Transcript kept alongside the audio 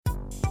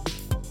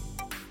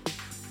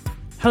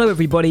Hello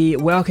everybody,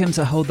 welcome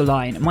to Hold the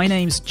Line. My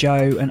name's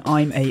Joe and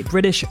I'm a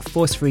British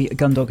force-free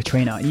gun dog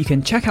trainer. You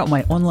can check out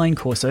my online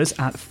courses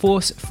at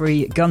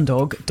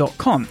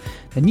forcefreegundog.com.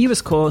 The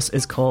newest course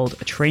is called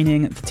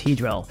Training the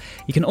T-Drill.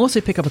 You can also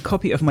pick up a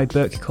copy of my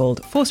book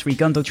called Force Free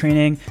Gun Dog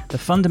Training, The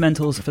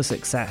Fundamentals for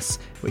Success,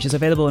 which is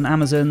available on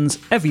Amazon's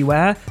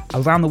everywhere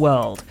around the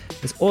world.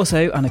 There's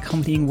also an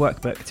accompanying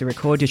workbook to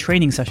record your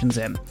training sessions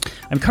in.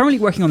 I'm currently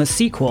working on a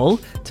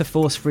sequel to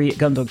Force Free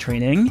Gun Dog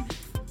Training,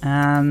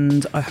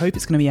 and I hope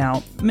it's going to be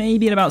out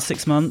maybe in about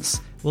 6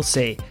 months. We'll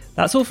see.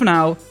 That's all for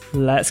now.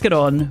 Let's get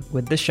on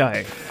with the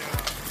show.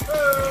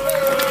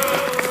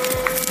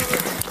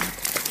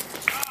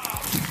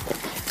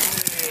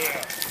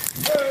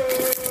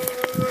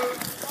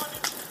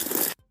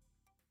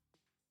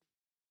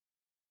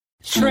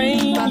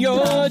 Train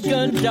your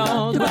gun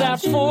dog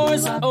without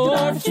force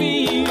or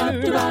fear.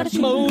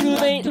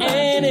 Motivate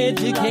and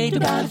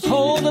educate.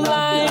 Hold the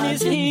line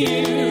is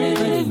here.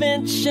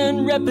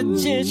 Prevention,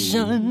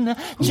 repetition,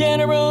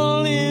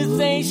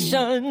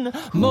 generalization,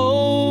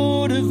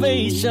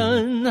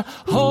 motivation.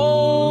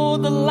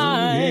 Hold the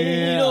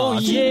line. Oh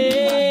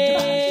yeah.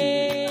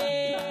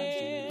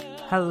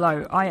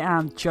 Hello, I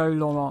am Joe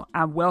Laurent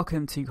and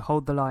welcome to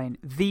Hold the Line,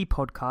 the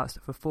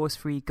podcast for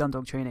force-free gun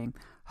dog training.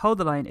 Hold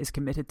the Line is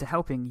committed to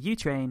helping you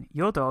train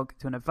your dog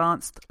to an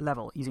advanced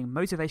level using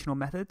motivational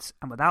methods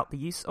and without the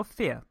use of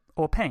fear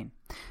or pain.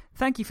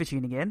 Thank you for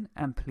tuning in,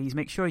 and please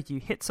make sure you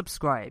hit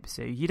subscribe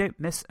so you don't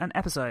miss an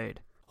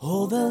episode.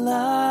 Hold the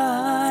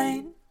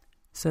line.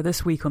 So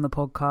this week on the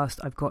podcast,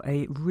 I've got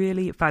a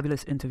really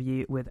fabulous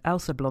interview with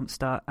Elsa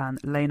Blomster and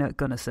Lena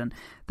Gunnarsson.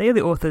 They are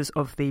the authors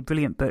of the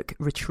brilliant book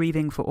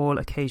Retrieving for All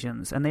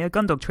Occasions, and they are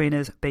gun dog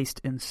trainers based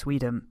in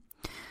Sweden.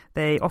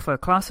 They offer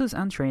classes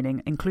and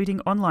training, including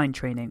online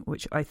training,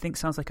 which I think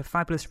sounds like a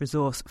fabulous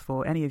resource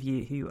for any of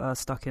you who are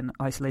stuck in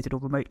isolated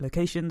or remote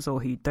locations or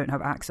who don't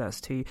have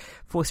access to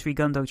force-free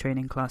gun dog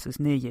training classes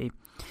near you.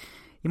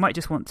 You might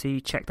just want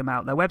to check them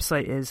out. Their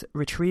website is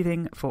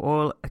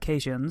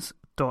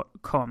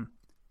retrievingforalloccasions.com.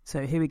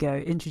 So here we go,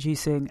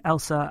 introducing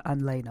Elsa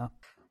and Lena.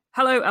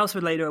 Hello, Elsa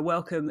and Lena, and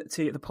welcome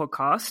to the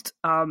podcast.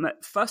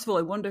 First of all,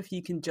 I wonder if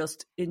you can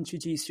just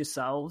introduce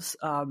yourselves,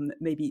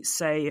 maybe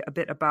say a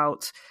bit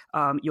about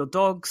your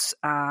dogs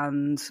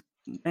and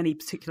any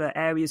particular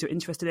areas you're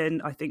interested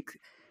in. I think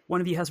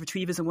one of you has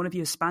retrievers and one of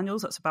you has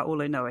spaniels. That's about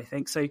all I know, I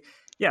think. So,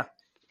 yeah,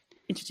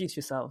 introduce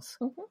yourselves.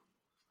 Mm-hmm.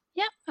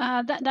 Yeah,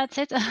 that's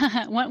it.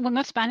 One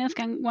got spaniels,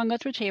 one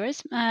got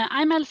retrievers.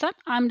 I'm Elsa.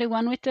 I'm the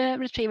one with the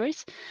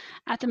retrievers.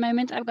 At the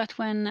moment, I've got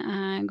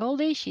one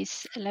Goldie.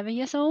 She's 11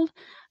 years old.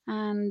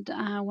 And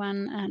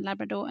one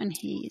Labrador, and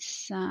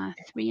he's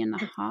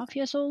 3.5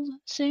 years old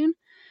soon.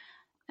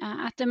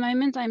 At the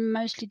moment, I'm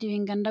mostly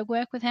doing gun dog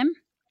work with him.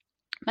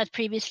 But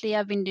previously,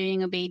 I've been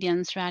doing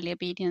obedience, rally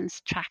obedience,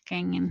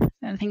 tracking,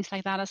 and things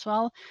like that as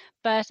well.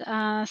 But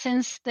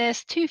since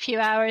there's too few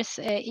hours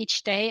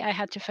each day, I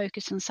had to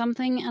focus on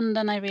something. And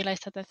then I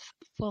realized that I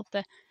thought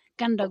the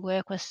gun dog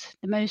work was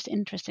the most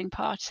interesting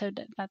part. So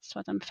that's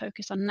what I'm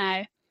focused on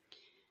now.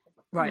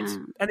 Right.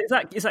 And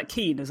is that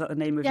Keen? Is that the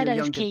name of your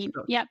youngest? Yeah, Keen.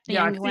 Yep, the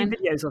I've younger seen one.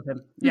 videos of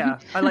him. Yeah,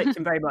 I like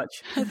him very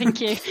much.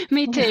 Thank you.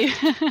 Me too.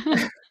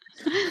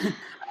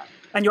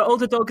 And your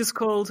older dog is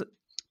called?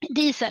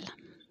 Diesel,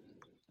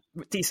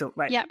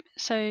 right. Yeah.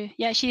 So,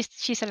 yeah,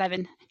 she's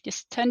 11.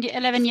 Just turned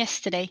 11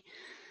 yesterday.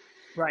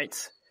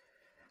 Right.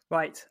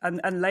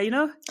 And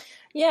Lena?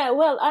 Yeah,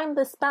 well, I'm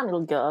the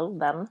spaniel girl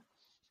then.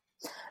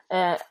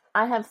 I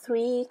have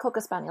 3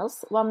 cocker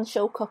spaniels, 1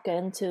 show cocker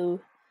and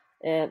 2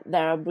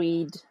 they're a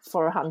breed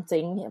for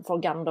hunting, for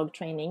gun dog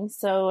training.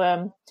 So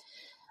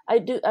I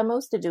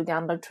mostly do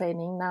gun dog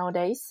training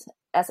nowadays,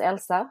 as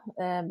Elsa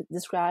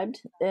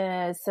described.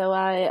 So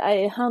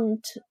I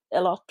hunt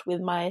a lot with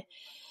my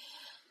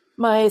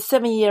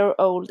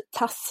 7-year-old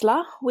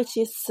Tasla, which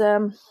is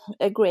a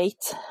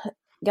great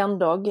gun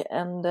dog,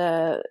 and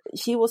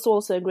she was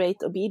also a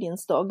great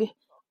obedience dog.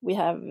 We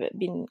have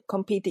been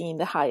competing in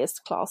the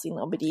highest class in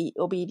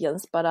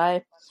obedience,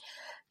 but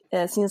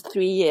since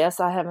 3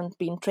 years, I haven't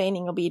been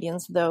training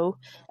obedience, though,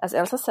 as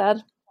Elsa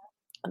said,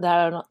 there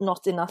are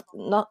not enough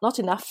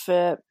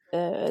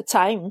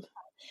time.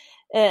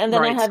 And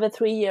then I have a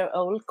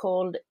 3-year-old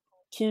called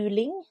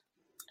Kuling,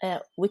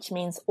 which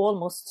means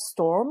almost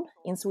storm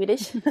in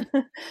Swedish.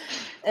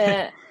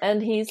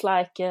 And he's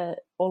like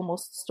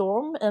almost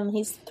storm, and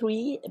he's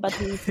 3, but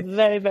he's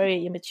very,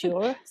 very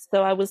immature.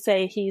 So I would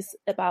say he's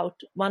about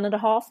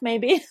 1.5,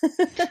 maybe.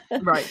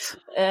 Right.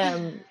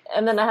 And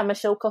then I have my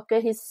show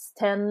cocker. He's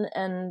 10,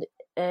 and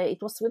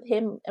it was with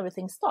him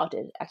everything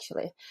started,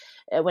 actually,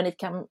 when it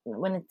came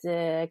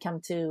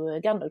to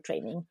gun dog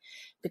training,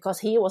 because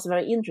he was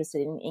very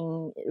interested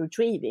in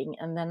retrieving,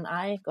 and then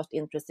I got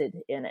interested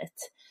in it.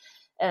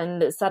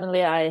 And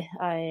suddenly I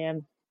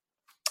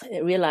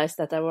realized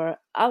that there were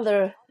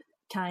other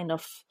kind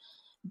of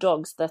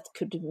dogs that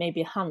could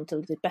maybe hunt a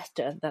little bit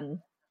better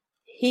than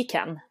he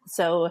can.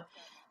 So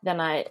then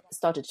I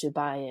started to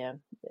buy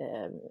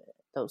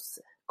those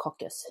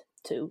cockers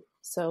too.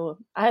 So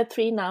I have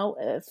 3 now.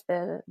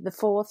 The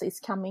 4th is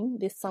coming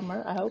this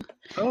summer, I hope.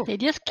 Oh, They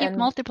just keep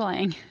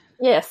multiplying.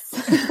 Yes.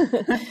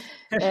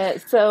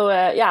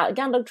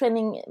 Gun dog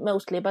training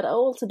mostly, but I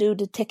also do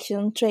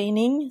detection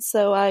training.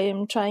 So I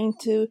am trying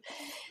to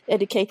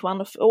educate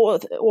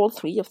all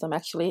 3 of them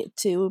actually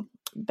to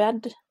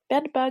bed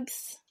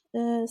bugs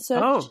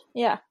search. Oh.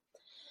 Yeah.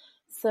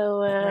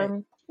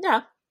 So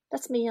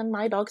that's me and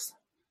my dogs.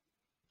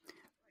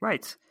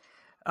 Right.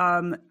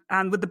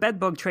 And with the bed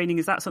bug training,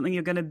 is that something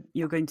you're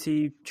going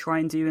to try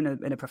and do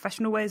in a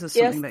professional way? Is it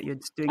something that you're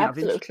just doing out of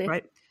interest?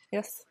 Right.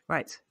 Yes.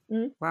 Right.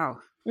 Mm. Wow.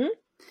 Mm.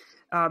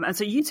 And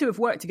so you two have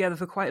worked together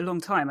for quite a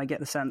long time, I get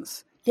the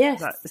sense.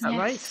 Yes. Is that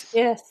right?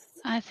 Yes.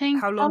 I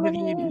think. How long have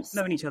you years?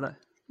 known each other?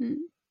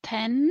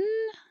 10?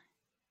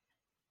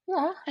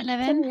 Yeah.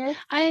 11. 10 years.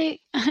 I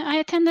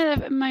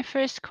attended my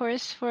first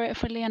course for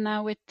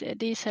Lena with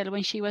Diesel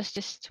when she was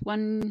just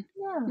 1.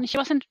 Yeah. She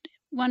wasn't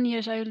 1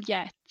 year old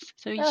yet,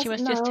 so she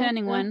was just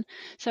turning 1.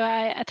 So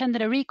I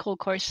attended a recall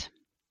course,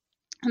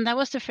 and that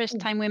was the first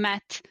time we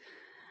met.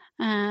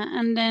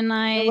 And then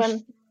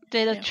I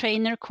did a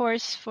trainer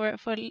course for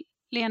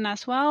Lena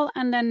as well,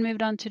 and then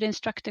moved on to the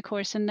instructor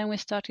course, and then we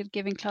started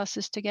giving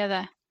classes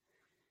together.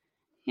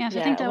 Yes,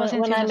 I think that was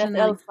in 2009. I met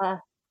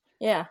Elsa.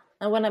 Yeah,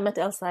 and when I met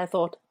Elsa, I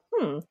thought,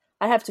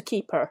 I have to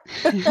keep her.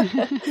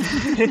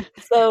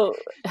 So,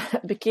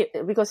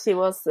 because she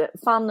was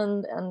fun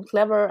and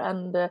clever,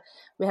 and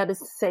we had the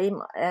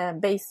same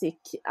basic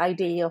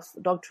idea of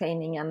dog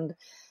training,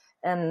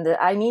 and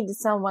I needed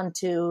someone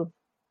to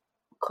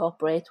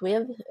cooperate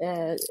with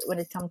when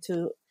it comes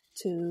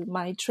to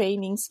my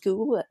training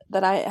school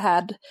that I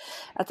had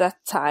at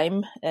that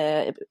time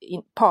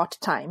in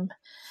part-time.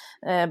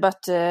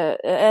 But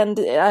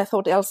I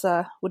thought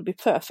Elsa would be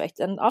perfect.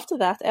 And after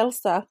that,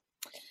 Elsa,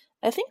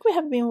 I think we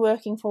have been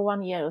working for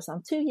 1 year or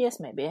some 2 years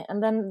maybe.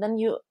 And then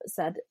you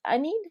said, I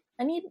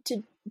need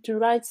to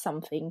write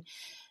something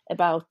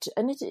about.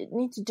 I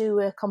need to do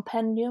a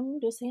compendium.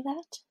 Do you say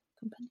that?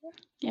 Compendium?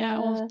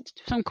 Yeah,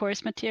 some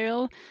course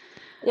material.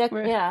 Yeah.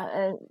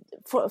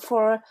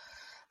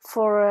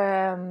 For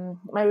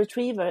my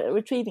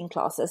retrieving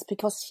classes,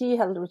 because she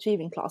held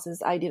retrieving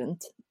classes, I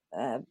didn't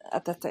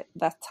at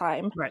that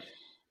time. Right.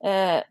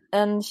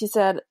 And she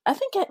said, I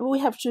think we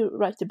have to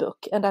write a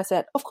book. And I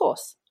said, of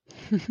course.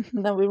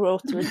 And then we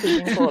wrote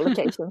Retrieving for All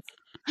Occasions.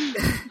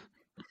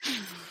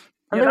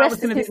 And that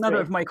was going to be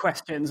another of my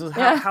questions, was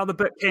how the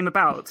book came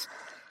about. So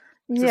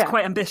it's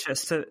quite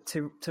ambitious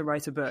to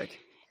write a book.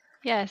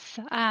 Yes,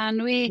 and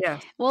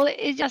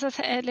just as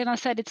Lena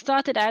said, it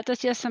started out as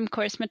just some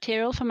course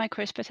material for my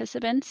course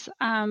participants,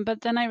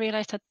 but then I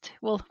realized that,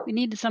 we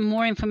needed some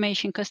more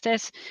information, because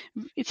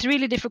it's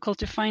really difficult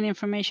to find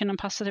information on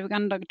positive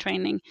gun dog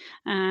training,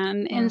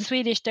 and in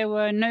Swedish there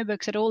were no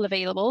books at all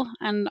available,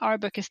 and our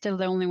book is still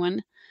the only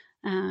one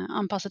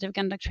on positive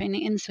gun dog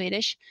training in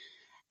Swedish.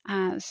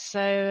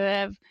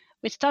 So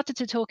we started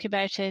to talk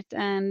about it,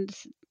 and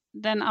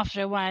then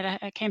after a while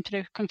I came to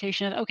the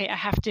conclusion that, okay, I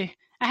have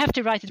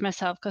to write it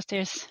myself, because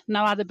there's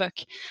no other book.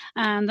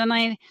 And then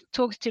I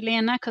talked to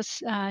Lena,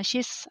 because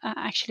she's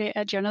actually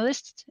a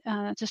journalist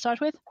to start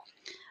with.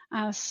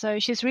 So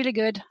she's really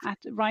good at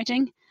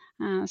writing.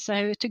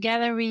 So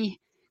together we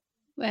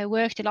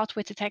worked a lot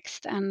with the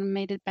text and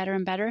made it better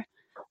and better.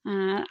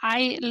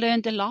 I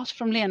learned a lot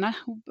from Lena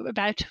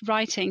about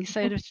writing,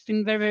 so it's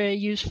been very, very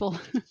useful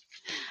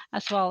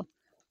as well.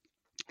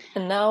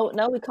 And now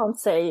we can't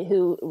say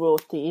who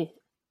wrote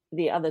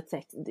the other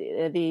text,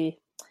 the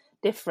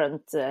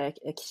different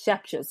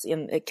captures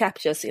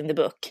in the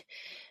book.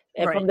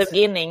 Right. From the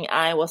beginning,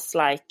 I was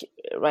like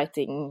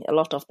writing a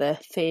lot of the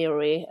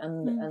theory,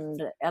 and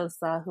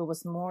Elsa, who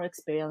was more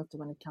experienced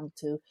when it comes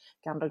to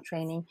gun dog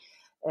training,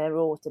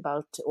 wrote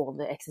about all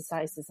the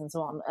exercises and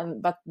so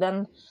on. But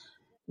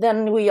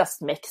then we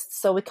just mixed,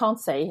 so we can't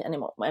say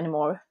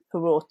anymore who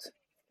wrote.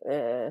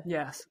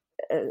 Yes.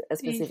 A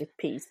specific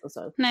piece or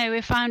so. No,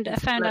 I found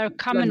our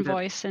common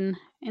voice in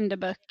the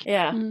book.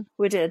 Yeah,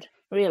 we did,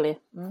 really.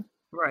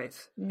 Right.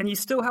 And you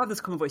still have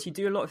this common voice. You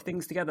do a lot of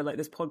things together, like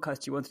this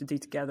podcast you wanted to do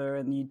together,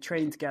 and you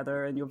train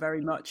together, and you're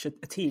very much a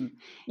team.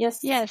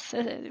 Yes,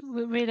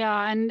 we really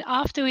are. And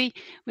after we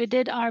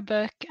did our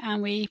book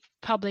and we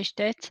published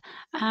it,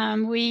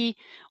 we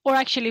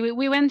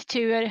went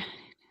to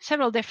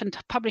several different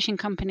publishing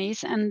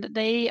companies, and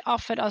they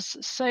offered us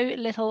so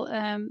little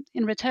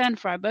in return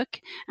for our book,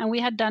 and we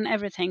had done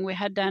everything. We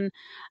had done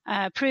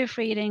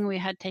proofreading, we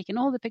had taken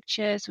all the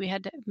pictures, we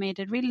had made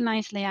a really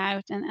nice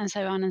layout, and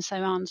so on and so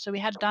on. So we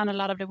had done a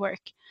lot of the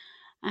work,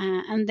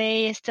 and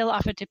they still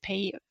offered to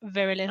pay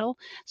very little.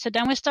 So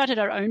then we started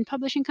our own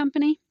publishing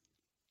company.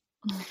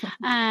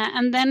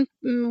 And then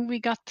we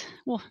got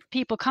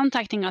people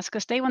contacting us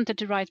because they wanted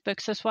to write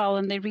books as well,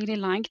 and they really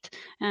liked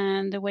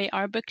the way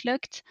our book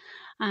looked.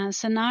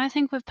 So now I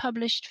think we've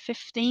published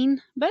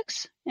 15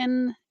 books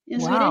in in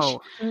Swedish.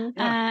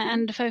 Yeah.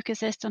 And the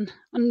focus is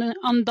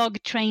on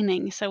dog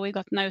training. So we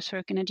got nose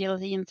work and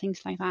agility and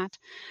things like that.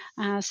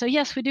 So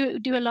yes, we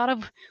do a lot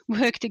of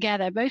work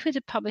together, both with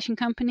the publishing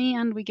company,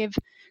 and we give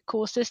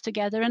courses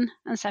together and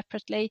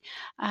separately,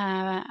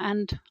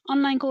 and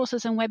online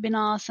courses and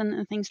webinars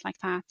and things like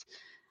that.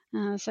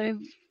 So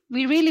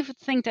we really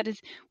think that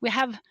we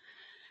have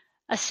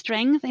a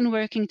strength in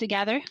working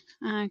together,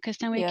 because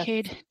then we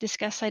could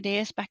discuss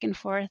ideas back and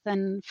forth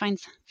and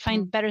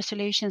find better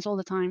solutions all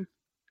the time.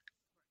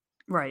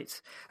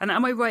 Right. And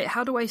am I right?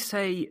 How do I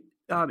say,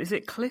 is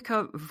it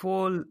Klicker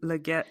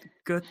Förlaget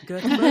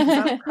Göteborg? Is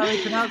that how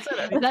I pronounce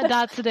it?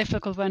 That's a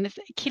difficult one. It's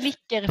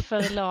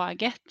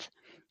Klickerförlaget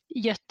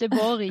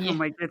Göteborg. Oh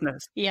my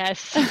goodness.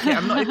 Yes. Okay,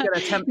 I'm not even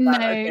going to attempt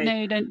that.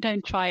 No,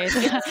 don't try it.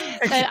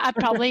 So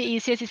probably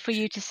easiest is for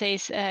you to say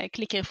is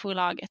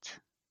Klickerförlaget.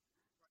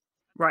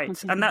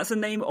 Right. And that's the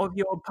name of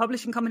your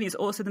publishing company. It's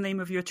also the name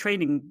of your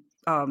training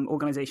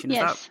organization. Is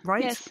that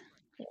right? Yes.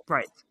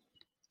 Right.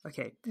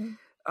 Okay.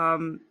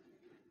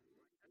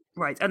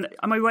 Right. And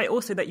am I right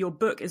also that your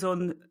book it's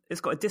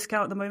got a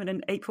discount at the moment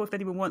in April if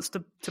anyone wants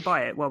to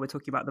buy it while we're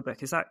talking about the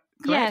book? Is that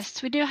correct?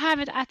 Yes, we do have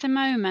it at the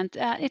moment.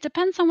 It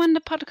depends on when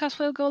the podcast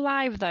will go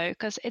live, though,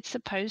 because it's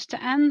supposed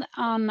to end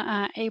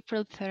on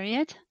April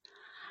 30th.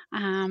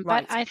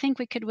 But I think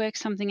we could work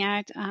something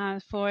out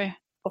for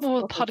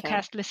all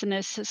podcast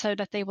listeners so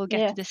that they will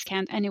get the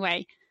discount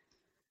anyway.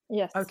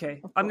 Yes.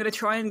 Okay. I'm going to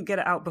try and get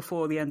it out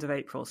before the end of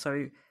April.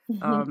 So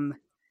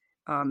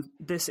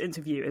this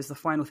interview is the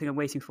final thing I'm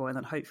waiting for, and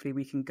then hopefully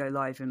we can go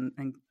live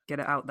and get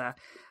it out there.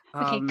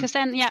 Okay, because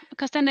then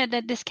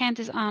the discount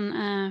is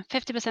on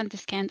 50%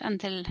 discount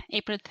until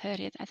April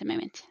 30th at the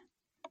moment.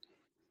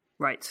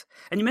 Right.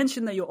 And you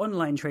mentioned that your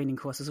online training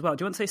courses as well.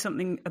 Do you want to say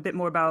something a bit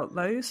more about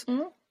those?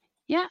 Mm-hmm.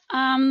 Yeah,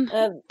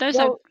 those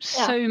are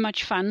so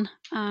much fun.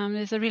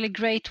 It's a really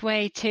great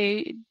way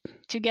to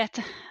get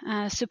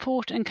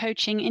support and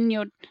coaching in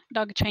your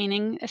dog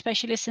training,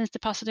 especially since the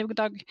positive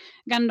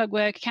gun dog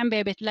work can be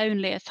a bit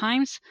lonely at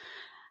times.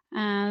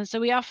 So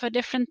we offer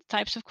different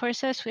types of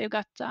courses. We've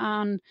got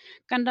gun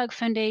dog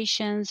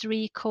foundations,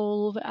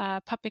 recall,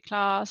 puppy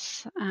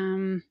class,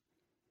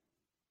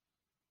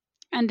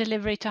 and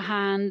delivery to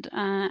hand,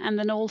 and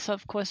then also,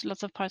 of course,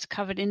 lots of parts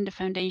covered in the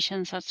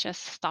foundation, such as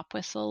stop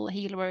whistle,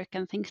 heel work,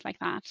 and things like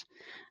that.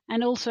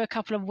 And also a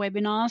couple of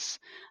webinars.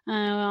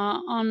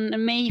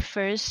 On May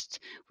 1st,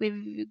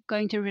 we're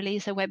going to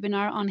release a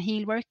webinar on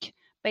heel work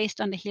based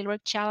on the heel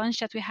work challenge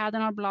that we had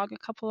on our blog a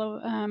couple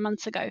of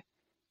months ago.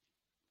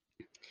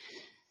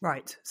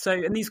 Right. So,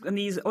 and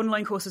these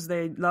online courses,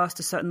 they last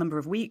a certain number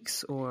of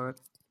weeks, or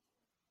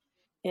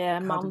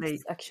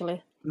months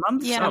actually.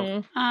 Months?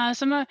 Yeah.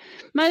 So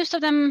most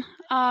of them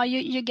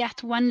you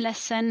get one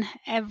lesson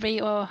every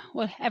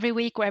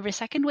week or every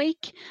second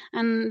week,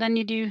 and then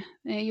you do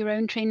your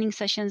own training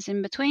sessions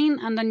in between,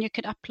 and then you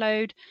could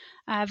upload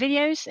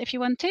videos if you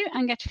want to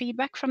and get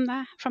feedback from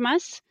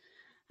us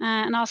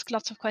and ask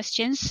lots of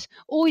questions,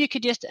 or you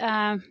could just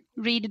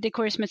read the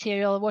course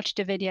material, watch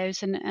the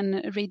videos,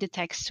 and read the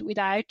text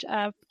without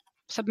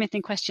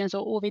submitting questions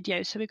or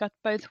videos. So we got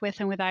both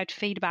with and without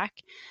feedback.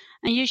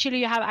 And usually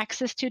you have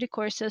access to the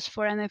courses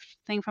for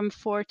anything from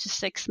 4 to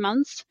 6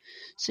 months.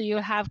 So you'll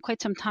have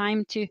quite some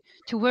time to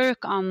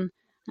work on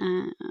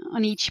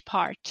each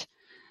part.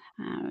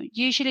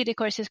 Usually the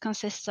courses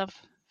consist of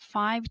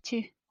 5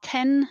 to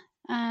 10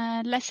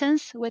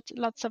 lessons with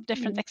lots of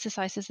different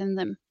exercises in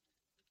them.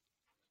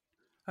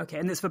 Okay,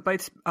 and it's for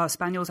both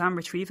spaniels and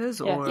retrievers?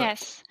 Or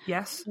Yes.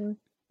 Yes?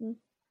 Mm-hmm.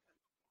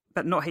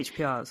 But not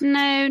HPRs?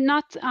 No,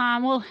 not...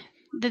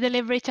 the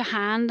delivery to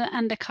hand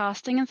and the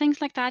casting and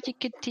things like that, you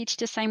could teach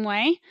the same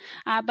way.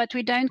 But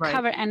we don't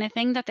cover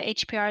anything that the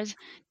HPRs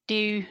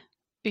do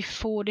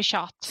before the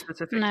shot.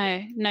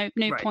 No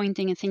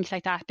pointing and things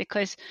like that,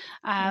 because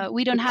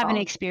we don't have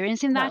any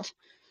experience in that.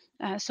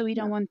 So we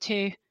don't want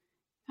to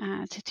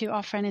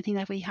offer anything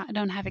that we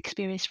don't have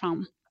experience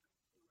from.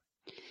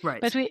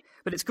 Right.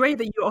 But it's great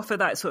that you offer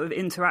that sort of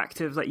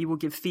interactive, that you will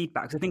give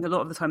feedback. 'Cause I think a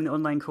lot of the time in the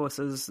online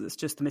courses, it's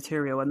just the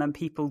material, and then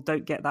people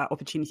don't get that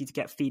opportunity to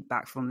get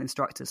feedback from the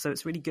instructors. So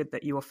it's really good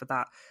that you offer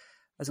that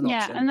as an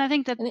option. Yeah, and I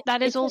think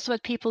that is also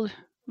what people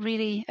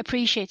really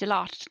appreciate a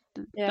lot,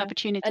 the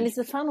opportunity. And it's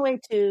a fun way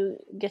to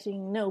getting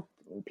to know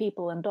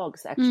people and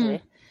dogs,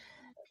 actually.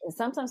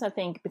 Sometimes I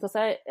think, because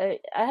I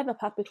have a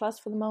puppy class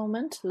for the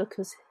moment, look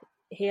who's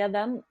here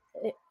then,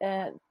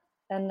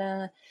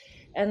 and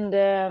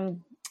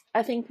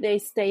I think they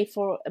stay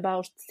for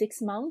about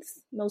 6 months,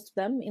 most of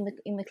them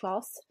in the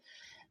class,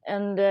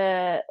 and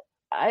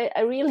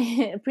I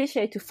really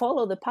appreciate to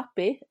follow the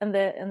puppy and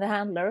the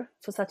handler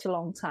for such a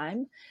long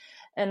time,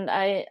 and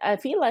I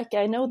feel like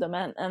I know them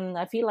and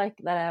I feel like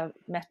that I've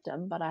met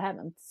them, but I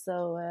haven't.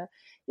 So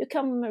you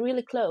come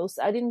really close.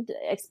 I didn't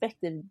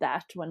expect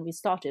that when we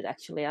started.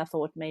 Actually, I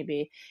thought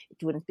maybe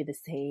it wouldn't be the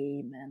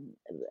same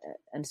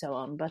and so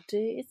on. But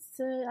it's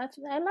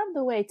I love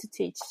the way to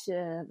teach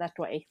that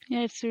way.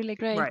 Yeah, it's really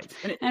great.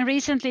 Right. And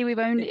recently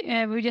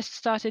we just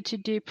started to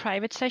do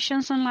private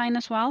sessions online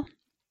as well.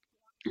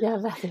 Yeah,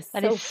 that is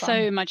That so is fun.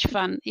 so much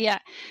fun. Yeah,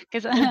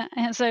 because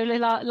so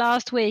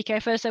last week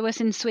I was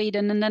in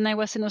Sweden, and then I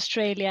was in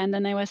Australia, and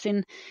then I was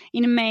in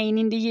Maine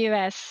in the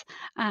US.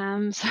 So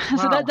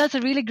Wow. that's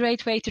a really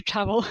great way to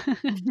travel.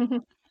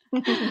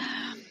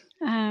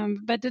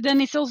 But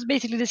then it's also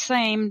basically the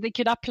same. They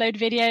could upload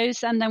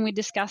videos, and then we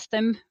discuss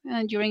them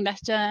during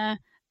that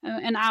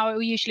an hour.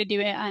 We usually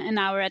do an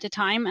hour at a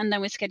time, and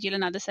then we schedule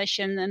another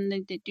session, and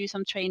they do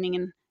some training,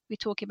 and we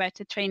talk about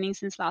the training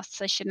since last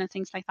session and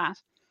things like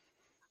that.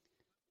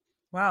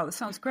 Wow, that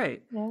sounds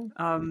great.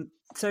 Yeah.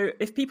 So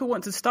if people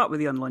want to start with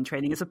the online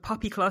training, is a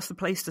puppy class the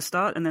place to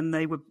start? And then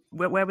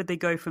where would they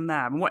go from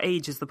there? And what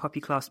age is the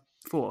puppy class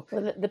for?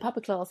 Well, the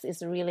puppy class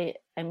is really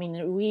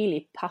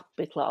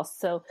puppy class.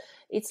 So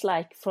it's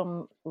like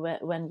from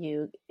when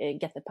you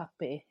get the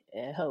puppy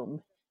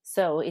home.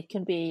 So it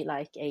can be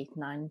like 8,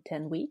 9,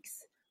 10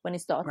 weeks when it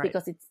starts, Right.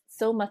 because it's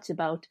so much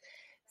about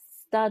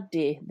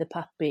study the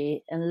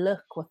puppy and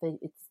look what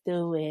it's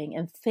doing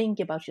and think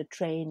about your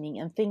training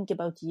and think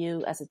about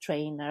you as a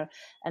trainer,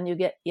 and you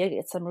get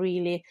some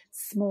really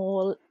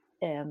small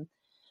oh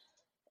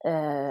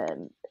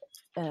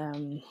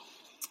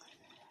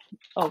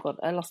god,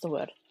 I lost the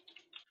word.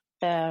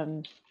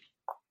 To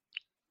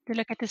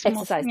look at the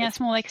small exercises.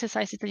 Small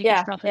exercises that you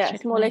can start with.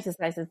 Small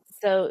exercises.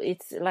 So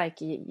it's like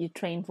you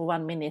train for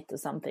 1 minute or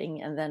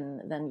something, and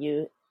then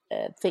you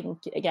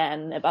think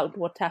again about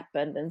what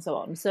happened and so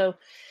on. So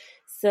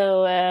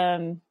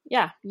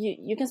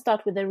you can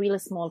start with a really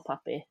small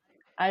puppy.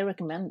 I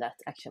recommend that,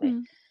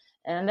 actually.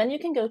 And then you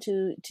can go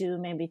to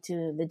maybe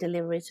to the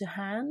delivery to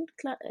hand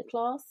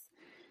class,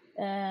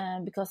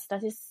 because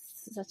that is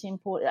such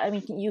important. I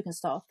mean, you can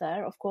start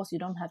there. Of course, you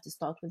don't have to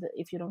start with it.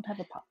 If you don't have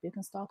a pup, you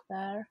can start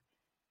there.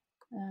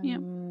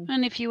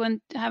 And if you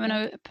want to have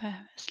a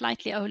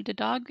slightly older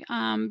dog,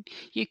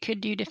 you could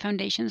do the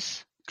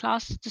foundations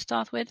class to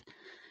start with.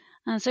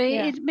 And so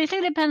it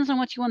basically depends on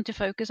what you want to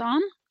focus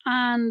on,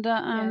 and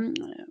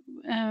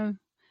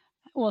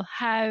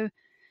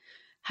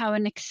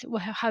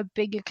how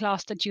big a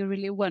class that you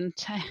really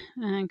want,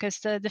 because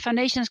the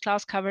foundations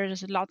class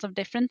covers lots of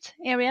different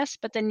areas.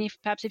 But then if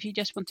you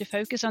just want to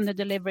focus on the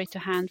delivery to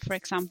hand, for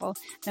example,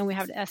 then we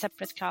have a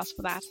separate class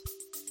for that.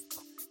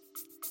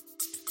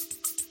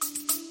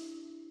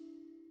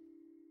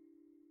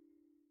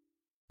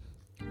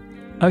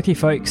 Okay,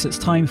 folks, it's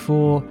time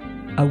for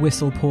a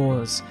whistle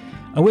pause.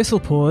 A whistle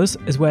pause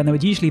is when there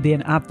would usually be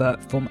an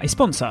advert from a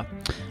sponsor.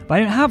 But I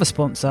don't have a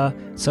sponsor,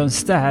 so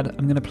instead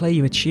I'm going to play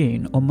you a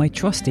tune on my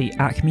trusty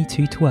Acme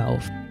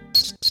 212.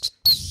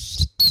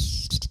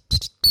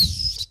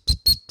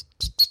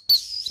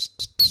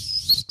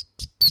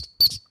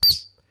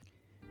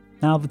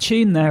 Now, the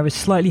tune there is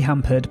slightly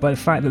hampered by the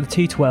fact that the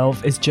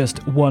 212 is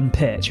just one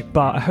pitch,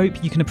 but I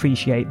hope you can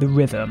appreciate the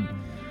rhythm.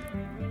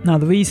 Now,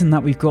 the reason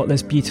that we've got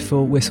this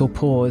beautiful whistle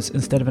pause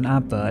instead of an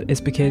advert is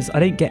because I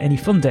don't get any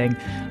funding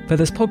for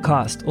this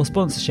podcast or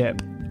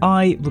sponsorship.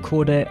 I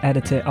record it,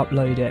 edit it,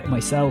 upload it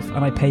myself,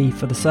 and I pay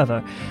for the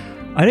server.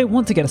 I don't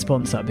want to get a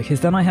sponsor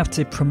because then I have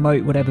to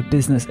promote whatever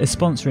business is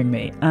sponsoring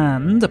me.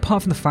 And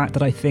apart from the fact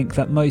that I think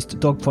that most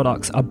dog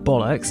products are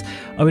bollocks,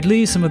 I would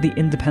lose some of the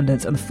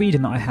independence and the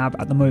freedom that I have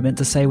at the moment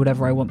to say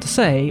whatever I want to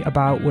say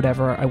about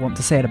whatever I want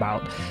to say it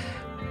about.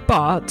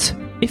 But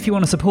if you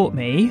want to support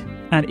me,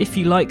 and if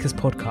you like this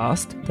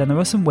podcast, then there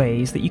are some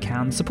ways that you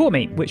can support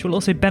me, which will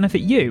also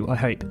benefit you, I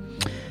hope.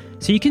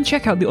 So you can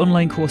check out the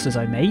online courses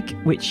I make,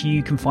 which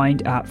you can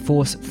find at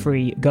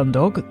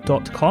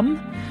forcefreegundog.com.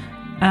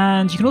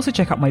 And you can also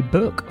check out my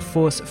book,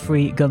 Force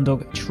Free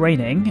Gundog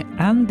Training,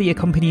 and the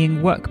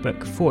accompanying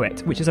workbook for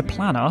it, which is a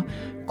planner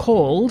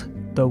called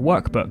The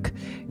Workbook.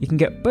 You can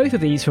get both of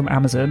these from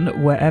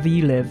Amazon wherever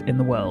you live in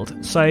the world.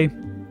 So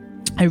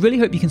I really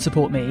hope you can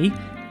support me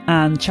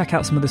and check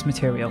out some of this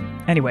material.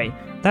 Anyway,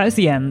 that is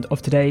the end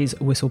of today's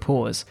whistle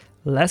pause.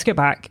 Let's get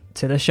back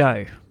to the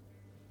show.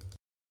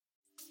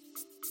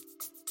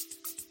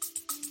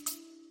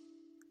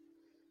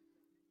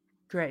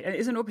 Great. And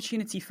is an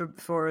opportunity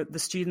for the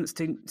students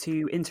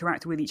to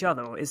interact with each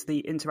other, or is the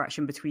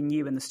interaction between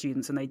you and the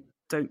students and they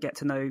don't get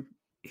to know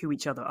who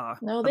each other are?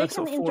 No, they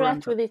can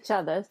interact with each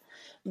other,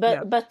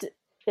 but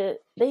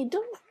they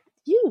don't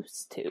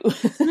used to.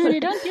 No,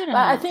 they don't do that.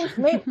 I think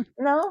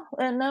no,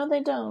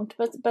 they don't.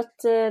 But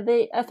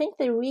I think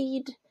they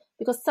read,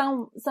 because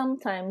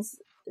sometimes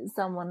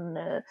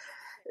someone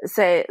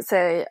say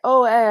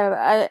oh,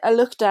 I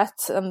looked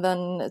at and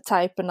then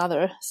type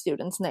another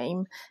student's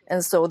name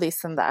and saw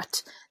this and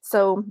that.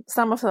 So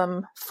some of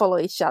them follow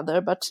each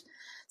other, but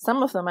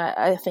some of them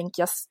I think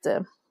just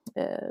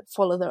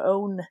follow their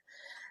own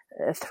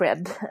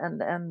thread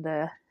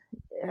and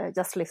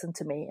just listen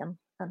to me and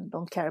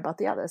don't care about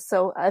the others.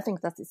 So I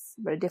think that is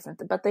very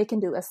different, but they can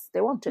do as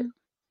they want to.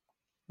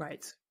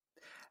 Right.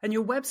 And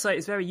your website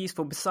is very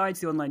useful. Besides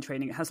the online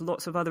training, it has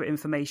lots of other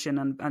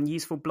information and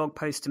useful blog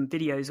posts and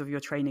videos of your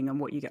training and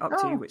what you get up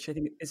to, which I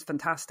think is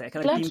fantastic.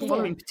 And I've been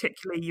following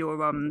particularly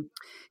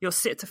your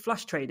sit to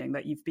flush training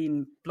that you've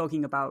been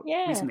blogging about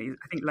recently.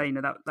 I think,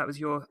 Lena, that was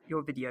your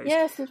videos.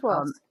 Yes, it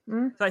was.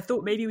 So I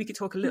thought maybe we could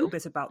talk a little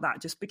bit about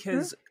that, just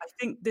because I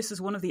think this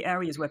is one of the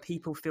areas where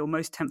people feel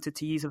most tempted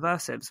to use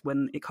aversives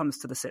when it comes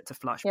to the sit to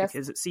flush,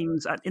 because it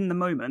seems in the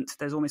moment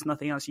there's almost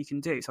nothing else you can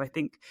do. So I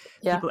think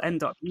people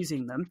end up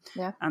using them.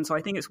 Yeah. And so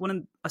I think it's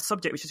a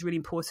subject which is really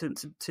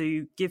important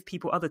to give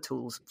people other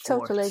tools for,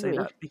 Totally so agree.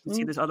 that they can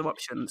see there's other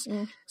options.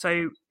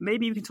 So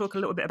maybe you can talk a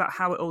little bit about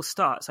how it all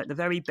starts, like the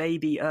very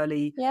baby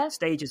early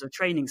stages of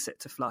training sit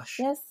to flush.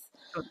 Yes.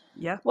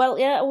 Yeah.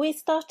 Well, we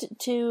started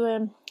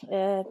to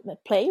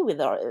play with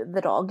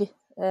the dog.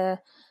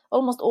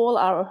 Almost all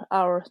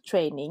our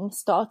training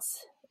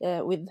starts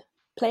with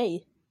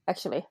play,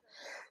 actually.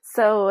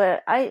 So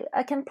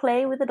I can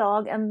play with the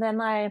dog, and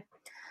then I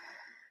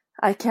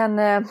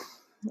can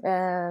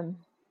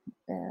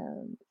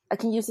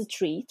use a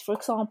treat, for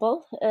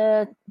example,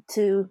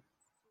 to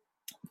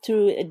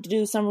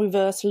do some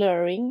reverse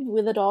luring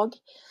with the dog.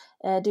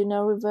 Do you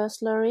know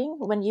reverse luring?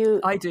 When you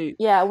I do,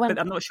 but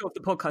I'm not sure if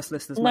the podcast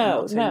listeners might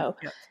not. No.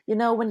 You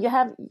know, when you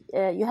have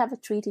a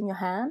treat in your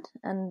hand,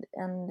 and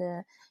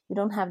you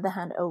don't have the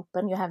hand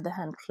open, you have the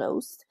hand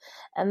closed,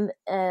 and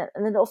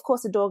then of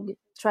course the dog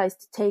tries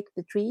to take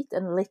the treat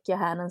and lick your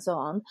hand and so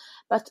on.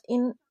 But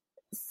in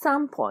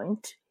some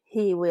point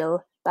he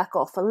will back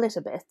off a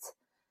little bit,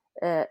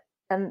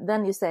 and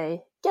then you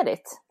say, "Get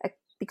it,"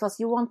 because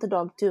you want the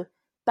dog to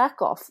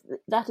back off.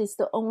 That is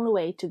the only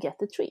way to get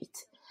the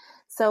treat.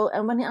 So,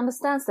 and when he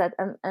understands that,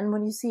 and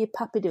when you see a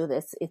puppy do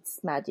this, it's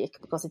magic,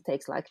 because it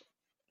takes like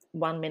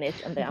 1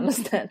 minute, and they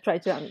understand.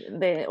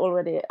 They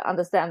already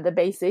understand the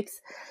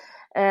basics,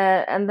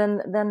 and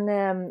then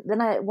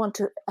I want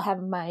to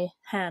have my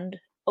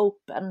hand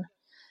open,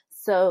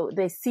 so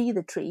they see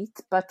the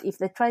treat. But if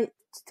they try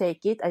to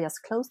take it, I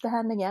just close the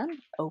hand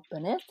again,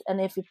 open it, and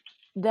if it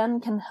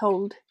then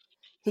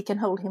he can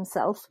hold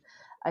himself.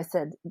 I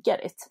said,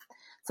 "Get it."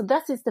 So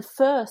that is the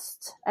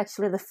first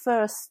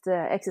exercise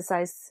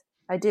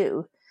I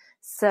do.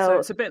 So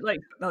it's a bit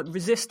like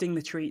resisting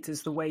the treat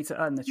is the way to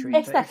earn the treat.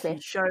 Exactly. If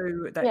you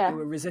show that you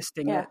were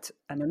resisting it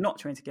and you're not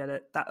trying to get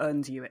it, that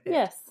earns you it.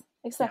 Yes,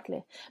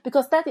 exactly.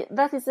 Because that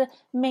is the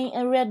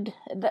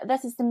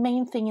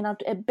main thing in a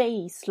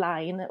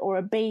baseline or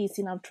a base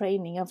in our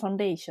training, a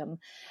foundation,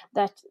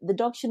 that the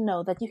dog should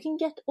know that you can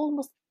get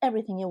almost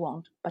everything you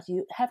want, but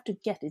you have to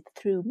get it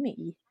through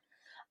me.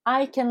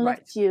 I can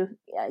let you.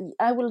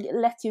 I will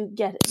let you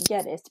get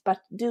it,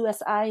 but do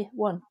as I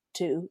want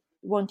you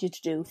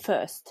to do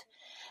first.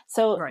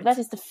 So that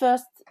is the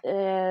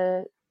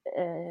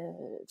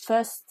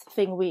first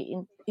thing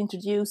we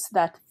introduce,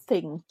 that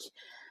think.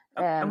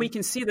 And we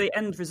can see the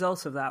end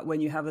result of that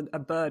when you have a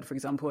bird, for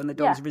example, and the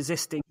dog's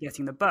resisting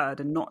getting the bird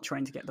and not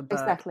trying to get the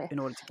bird in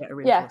order to get a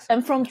reinforcement. Yeah,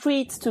 and from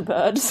treats to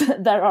birds,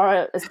 there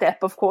are a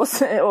step, of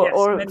course,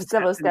 or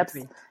several steps.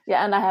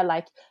 Yeah, and I have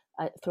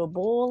I throw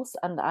balls,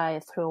 and I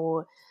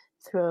throw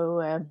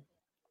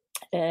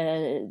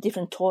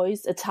different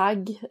toys, a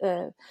tag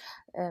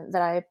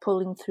that I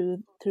pulling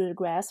through the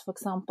grass, for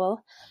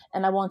example,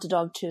 and I want the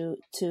dog to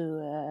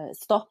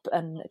stop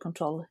and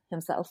control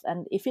himself.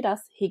 And if he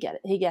does, he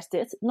gets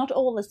it. Not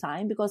all the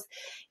time, because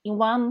in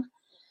one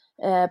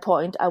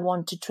point I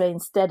want to train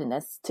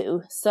steadiness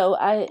too. So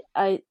I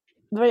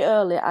very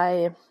early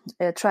I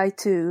try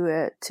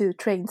to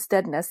train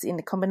steadiness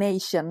in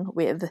combination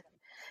with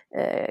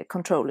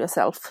control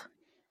yourself.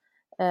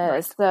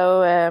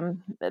 So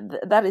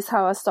that is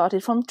how I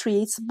started, from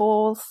treats,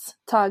 balls,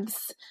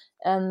 tugs,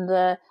 and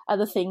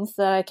other things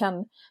that I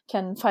can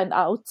find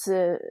out.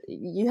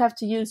 You have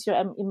to use your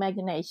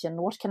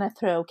imagination. What can I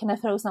throw? Can I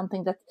throw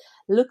something that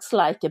looks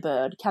like a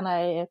bird? Can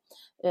I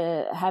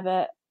have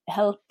a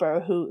helper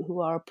who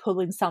are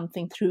pulling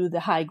something through the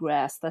high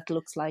grass that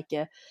looks like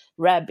a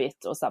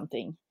rabbit or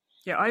something?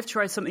 Yeah, I've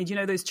tried something. Do you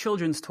know those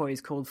children's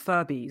toys called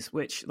Furbies,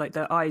 which like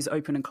their eyes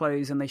open and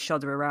close and they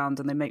shudder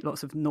around and they make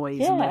lots of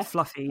noise and they're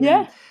fluffy?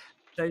 Yeah.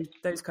 And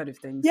those kind of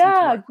things.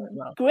 Yeah,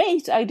 well.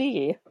 Great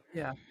idea.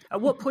 Yeah.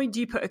 At what point do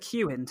you put a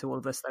cue into all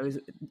of this, though?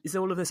 Is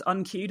all of this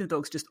uncued? The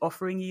dog's just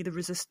offering you the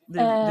resist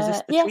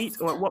the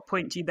treat? Or at what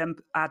point do you then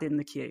add in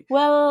the cue?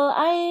 Well,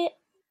 I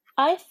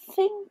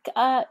think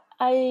I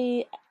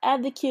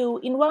add the cue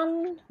in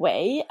one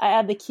way. I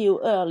add the cue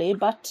early,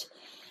 but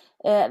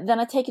then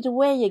I take it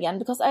away again,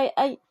 because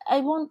I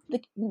want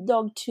the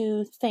dog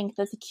to think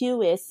that the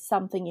cue is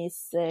something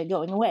is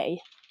going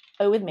away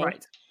with me.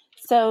 Right.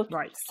 So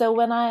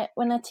when I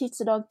teach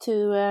the dog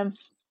to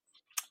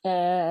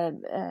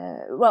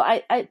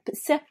I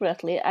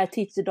separately I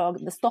teach the dog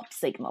the stop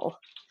signal.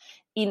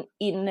 It's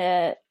in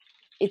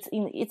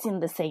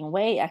the same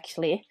way,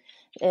 actually.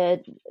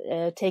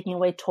 Taking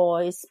away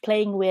toys,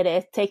 playing with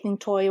it, taking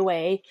toy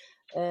away.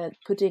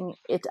 Putting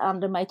it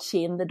under my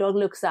chin, the dog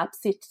looks up,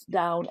 sits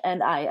down,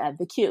 and I add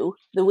the cue,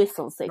 the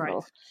whistle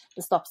signal,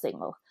 the stop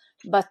signal.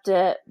 But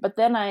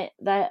then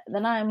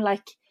I'm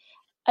like,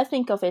 I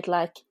think of it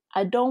like,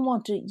 I don't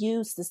want to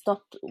use the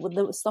stop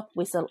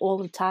whistle all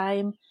the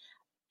time.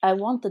 I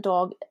want the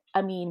dog.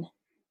 I mean,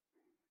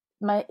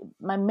 my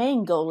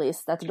main goal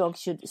is that the dog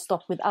should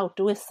stop without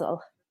the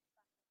whistle.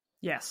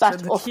 Yes, But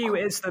so the cue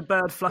is the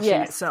bird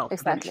flushing itself.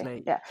 Exactly.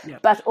 Eventually. Yeah.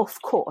 But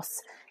of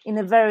course, in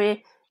a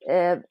very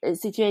a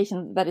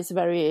situation that is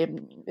very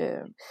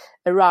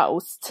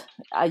aroused,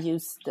 I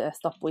use the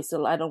stop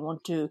whistle. I don't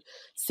want to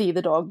see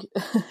the dog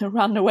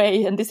run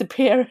away and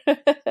disappear.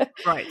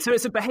 Right. So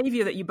it's a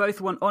behaviour that you both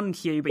want on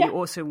cue, but you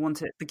also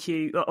want the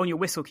cue on your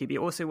whistle cue. But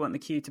you also want the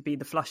cue to be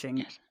the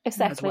flushing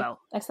as well.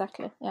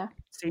 Exactly. Yeah.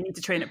 So you need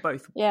to train it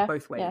both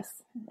ways.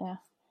 Yes. Yeah.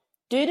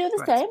 Do you do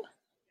the same?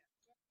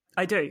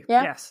 I do.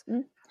 Yeah. Yes.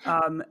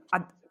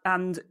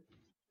 And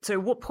so,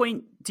 what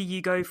point do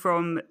you go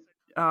from?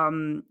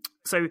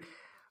 So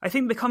I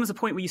think there comes a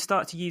point where you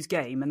start to use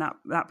game, and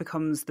that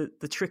becomes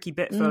the tricky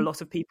bit for a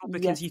lot of people,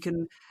 because you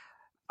can.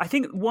 I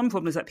think one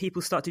problem is that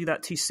people start to do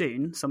that too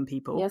soon. Some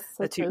people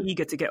are too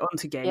eager to get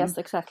onto game. Yes,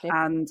 exactly.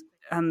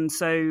 And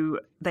so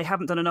they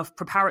haven't done enough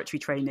preparatory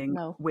training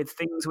with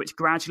things which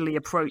gradually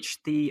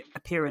approach the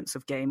appearance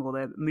of game or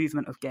the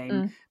movement of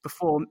game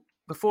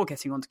before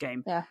getting onto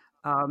game. Yeah.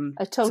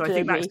 I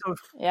totally agree. That sort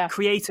of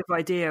creative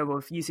idea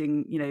of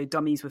using,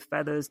 dummies with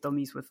feathers,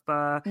 dummies with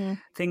fur,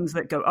 things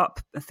that go up,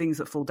 things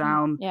that fall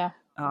down,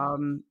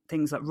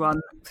 things that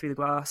run through the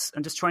grass,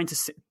 and just trying to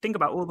think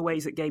about all the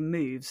ways that game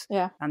moves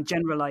and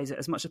generalize it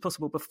as much as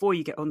possible before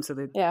you get onto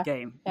the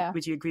game.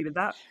 Would you agree with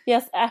that?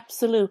 Yes,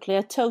 absolutely.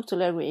 I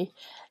totally agree.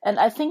 And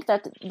I think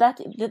that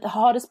the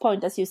hardest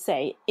point, as you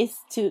say, is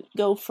to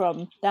go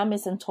from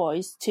dummies and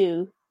toys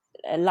to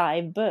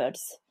live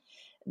birds.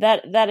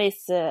 That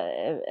is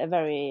a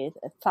very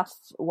tough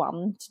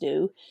one to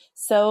do.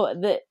 So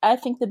I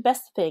think the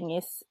best thing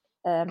is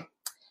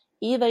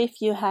either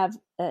if you have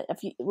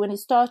when you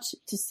start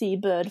to see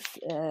bird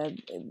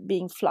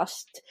being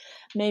flushed,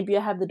 maybe you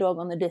have the dog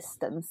on a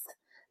distance,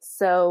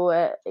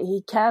 so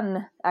he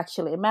can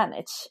actually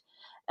manage,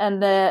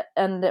 and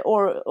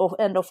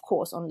of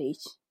course on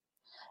leash,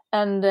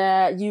 and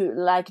you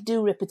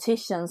do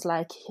repetitions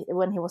like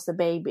when he was a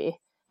baby.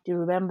 Do you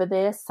remember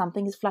this?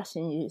 Something is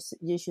flashing,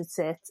 you should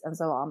sit, and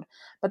so on.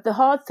 But the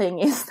hard thing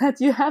is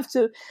that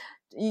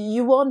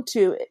it's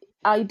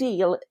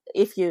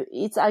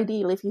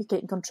ideal if you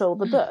can control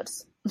the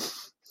birds.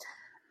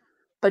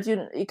 But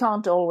you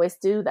can't always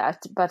do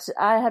that. But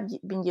I have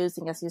been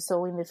using, as you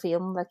saw in the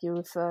film that you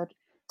referred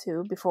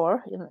to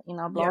before in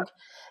our blog,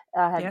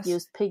 I have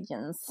used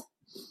pigeons.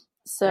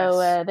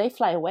 So they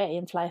fly away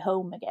and fly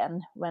home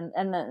again.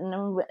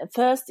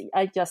 First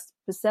I just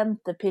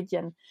present the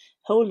pigeon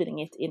holding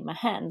it in my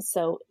hand,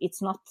 so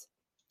it's not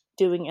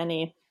doing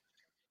any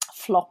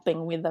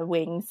flopping with the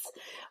wings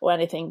or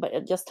anything,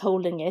 but just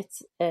holding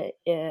it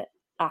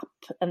up,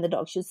 and the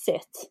dog should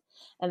sit.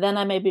 And then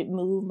I maybe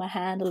move my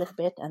hand a little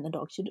bit, and the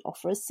dog should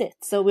offer a sit.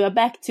 So we are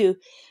back to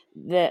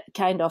the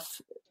kind of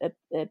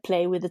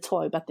play with the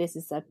toy, but this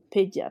is a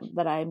pigeon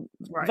that I'm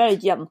very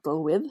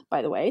gentle with,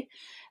 by the way.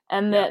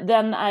 And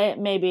then I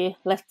maybe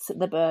let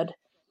the bird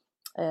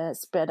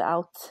spread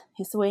out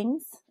his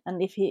wings.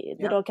 And if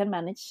the dog can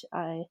manage,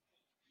 I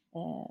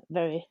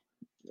very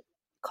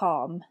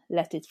calm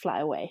let it fly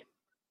away.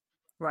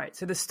 Right.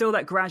 So there's still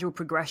that gradual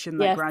progression,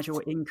 that gradual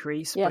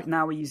increase, but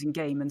now we're using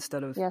game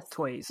instead of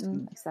toys.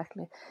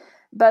 Exactly.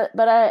 But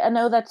I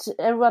know that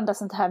everyone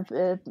doesn't have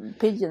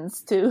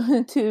pigeons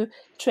to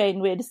train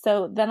with.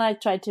 So then I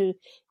try to,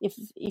 if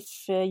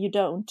you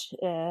don't,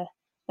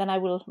 then I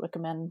will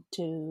recommend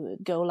to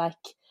go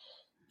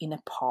in a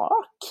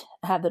park,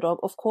 have the dog,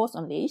 of course,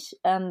 on leash,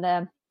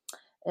 and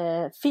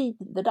feed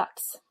the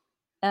ducks,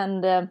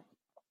 and let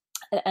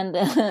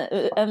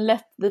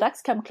the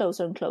ducks come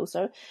closer and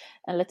closer,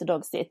 and let the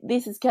dog sit.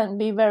 Can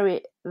be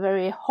very,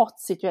 very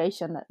hot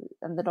situation,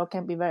 and the dog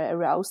can be very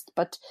aroused.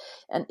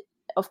 And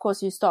of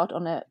course, you start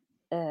on a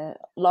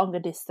longer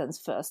distance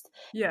first.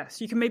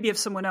 Yes, you can maybe have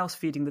someone else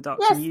feeding the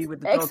ducks, and you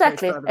with the dog.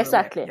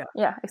 Exactly.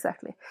 Yeah,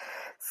 exactly.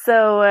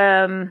 So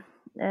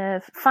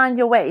find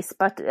your ways,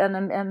 but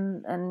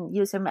and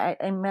use your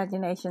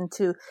imagination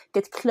to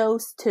get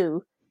close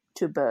to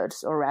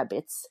birds or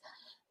rabbits,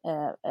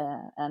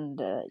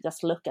 and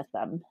just look at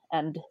them.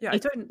 And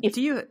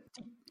do you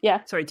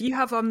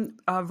have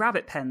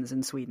rabbit pens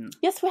in Sweden?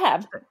 Yes, we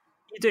have.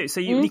 You do, so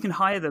you can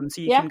hire them,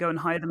 so you can go and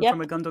hire them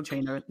from a gun dog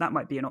trainer. That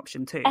might be an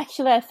option too.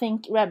 Actually, I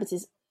think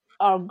rabbits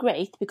are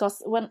great,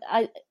 because when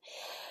I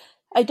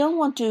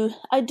don't do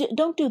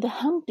the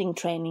hunting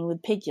training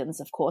with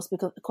pigeons, of course,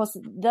 because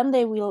then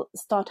they will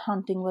start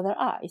hunting with their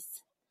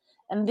eyes,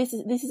 and this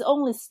is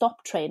only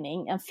stop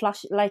training and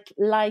flush, like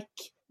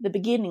the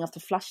beginning of the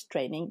flush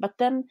training. But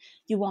then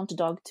you want the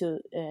dog to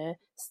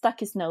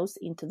stuck his nose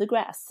into the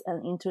grass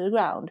and into the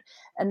ground,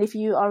 and if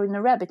you are in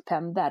a rabbit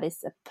pen, that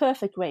is a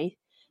perfect way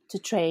to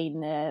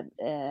train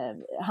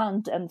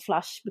hunt and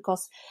flush,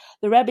 because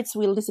the rabbits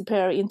will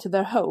disappear into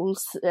their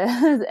holes,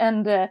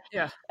 and the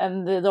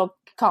dog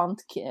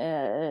can't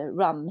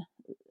run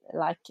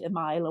like a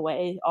mile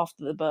away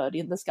after the bird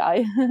in the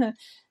sky.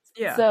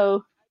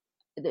 So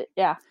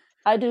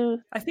I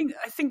do. I think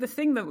the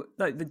thing that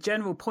the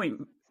general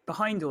point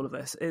behind all of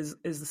this is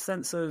the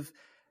sense of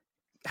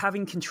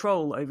having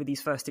control over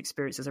these first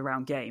experiences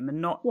around game,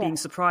 and not being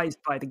surprised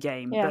by the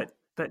game,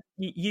 but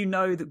you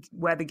know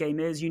where the game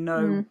is,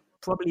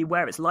 probably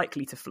where it's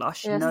likely to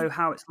flush, Yes. know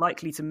how it's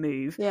likely to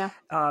move, Yeah.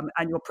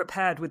 and you're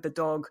prepared with the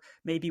dog,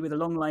 maybe with a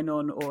long line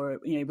on, or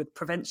with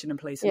prevention in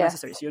place if Yes.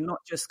 necessary. So you're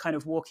not just kind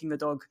of walking the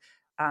dog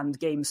and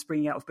game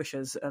springing out of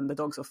bushes and the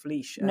dog's off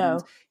leash. And No.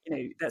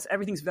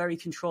 everything's very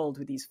controlled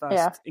with these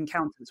first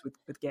encounters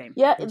with game.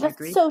 Yeah, Would you that's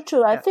agree? so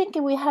true. I Yeah. think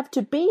we have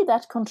to be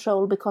that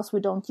control because we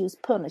don't use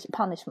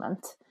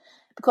punishment.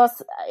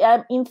 Because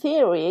in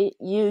theory,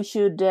 you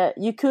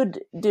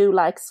could do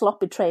like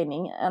sloppy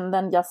training and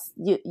then just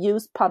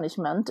use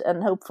punishment,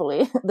 and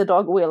hopefully the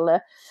dog will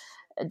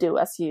do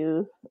as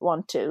you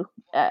want to.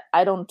 I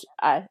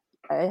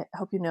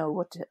hope you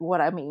know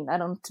what I mean. I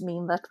don't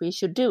mean that we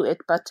should do it,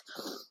 but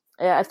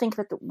I think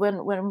that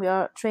when we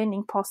are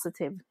training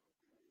positive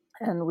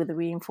and with the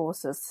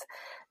reinforcers,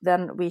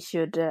 then we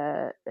should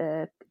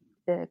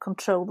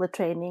control the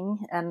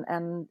training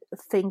and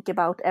think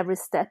about every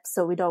step,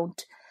 so we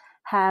don't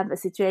have a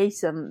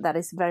situation that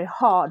is very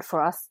hard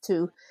for us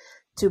to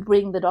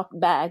bring the dog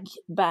back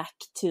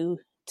to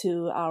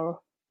our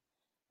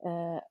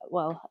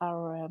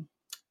our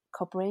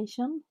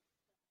cooperation.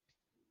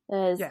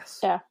 Yes.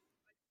 Yeah.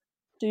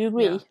 Do you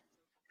agree? Yeah.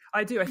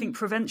 I do. I think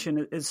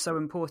prevention is so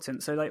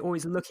important. So like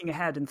always looking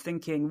ahead and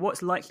thinking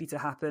what's likely to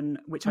happen,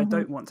 which I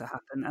don't want to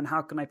happen, and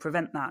how can I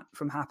prevent that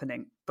from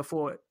happening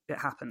before it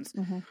happens.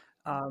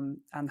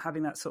 And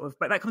having that sort of,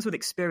 but that comes with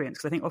experience,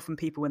 because I think often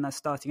people when they're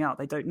starting out,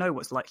 they don't know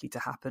what's likely to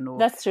happen, or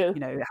That's true.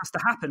 it has to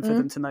happen for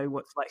them to know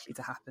what's likely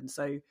to happen.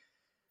 So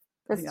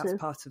I think that's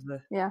part of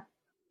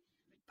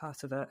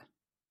it.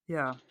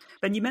 Yeah.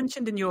 Then you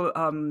mentioned in your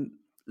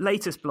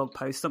latest blog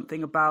post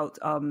something about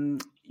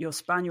your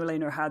spaniel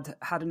owner had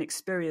an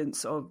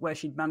experience of where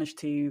she'd managed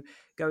to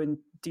go and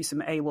do some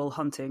AWOL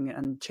hunting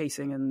and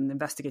chasing and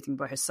investigating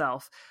by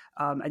herself,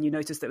 and you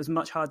noticed that it was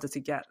much harder to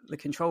get the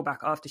control back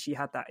after she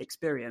had that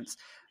experience.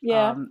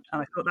 And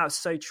I thought that was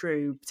so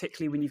true,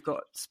 particularly when you've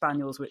got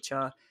spaniels which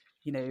are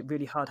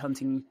really hard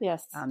hunting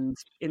and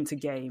into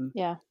game.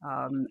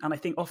 And I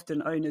think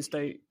often owners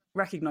don't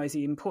recognize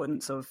the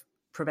importance of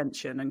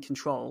prevention and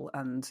control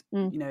and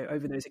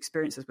over those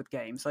experiences with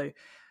game. So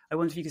I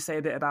wonder if you could say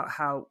a bit about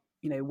how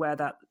where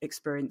that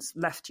experience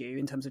left you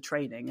in terms of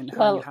training and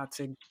how you had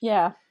to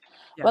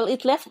well,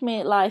 it left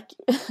me like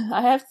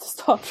I have to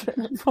start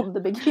from the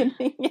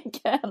beginning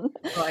again.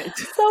 Right.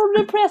 So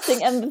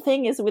depressing. And the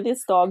thing is with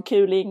this dog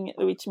cooling,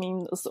 which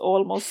means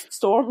almost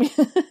stormy,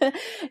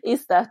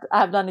 is that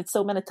I've done it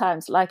so many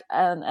times, like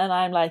and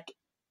I'm like,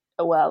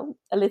 well,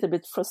 a little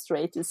bit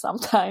frustrated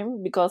sometimes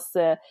because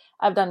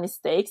I've done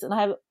mistakes and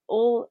I have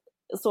all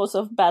sorts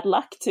of bad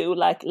luck too,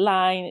 like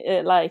lines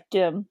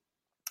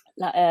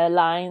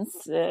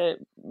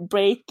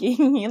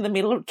breaking in the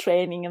middle of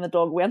training, and the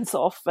dog went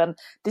off and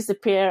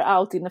disappear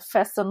out in a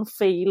pheasant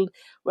field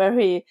where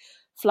he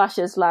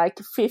flushes like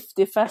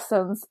 50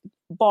 pheasants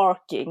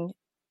barking.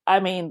 I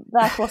mean,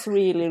 that was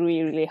really,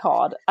 really, really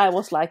hard. I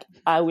was like,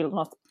 I will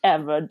not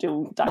ever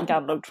do gun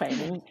dog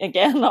training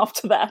again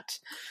after that.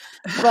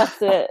 But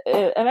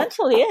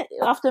eventually,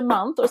 after a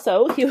month or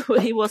so,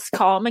 he was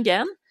calm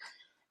again,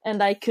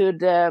 and I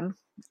could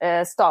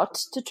start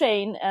to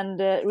train and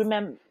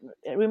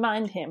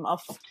remind him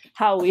of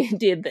how we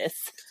did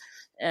this.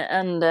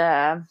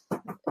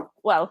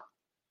 Well,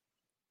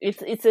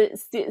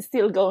 it's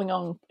still going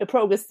on.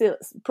 Progress still.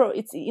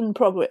 It's in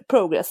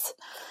progress.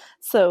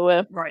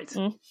 So right.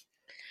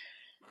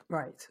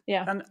 Right.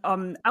 Yeah.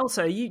 And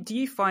Elsa, do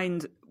you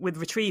find with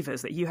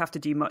retrievers that you have to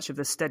do much of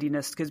the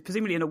steadiness? Because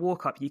presumably in a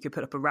walk-up you could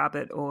put up a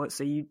rabbit, or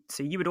so you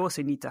would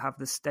also need to have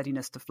the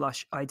steadiness to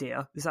flush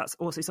idea. Is that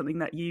also something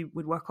that you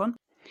would work on?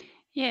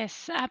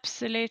 Yes,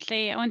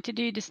 absolutely. I want to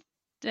do this.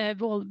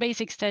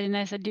 Basic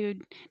steadiness, I do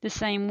the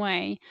same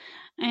way.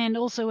 And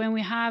also when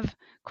we have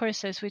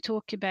courses, we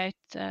talk about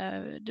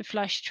the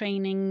flush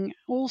training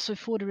also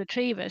for the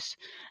retrievers,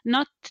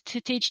 not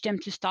to teach them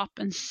to stop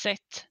and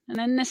sit and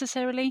then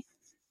necessarily,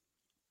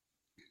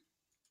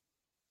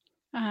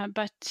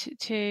 but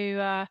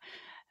to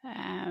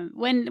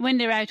when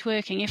they're out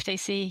working, if they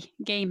see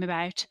game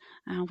about,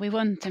 we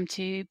want them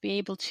to be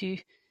able to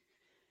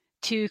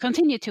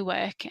continue to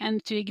work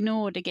and to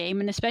ignore the game,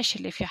 and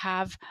especially if you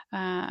have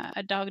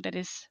a dog that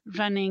is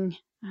running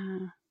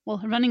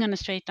on a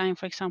straight line,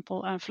 for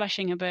example,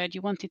 flushing a bird,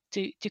 you want it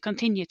to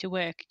continue to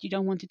work. You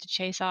don't want it to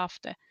chase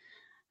after.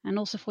 And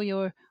also for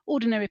your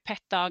ordinary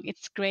pet dog,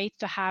 it's great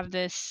to have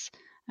this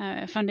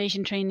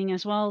foundation training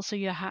as well, so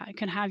you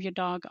can have your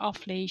dog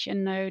off leash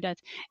and know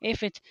that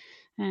if it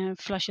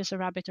flushes a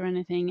rabbit or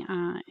anything,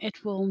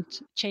 it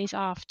won't chase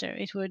after.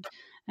 It would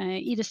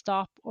either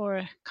stop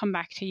or come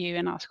back to you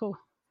and ask,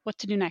 what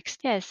to do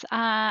next. Yes,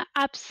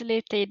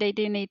 absolutely. They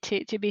do need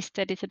to be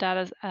steady to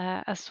that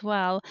as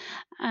well.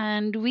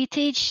 And we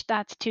teach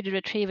that to the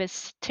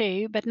retrievers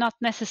too, but not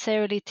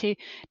necessarily to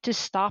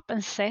stop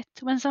and sit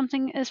when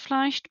something is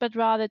flushed, but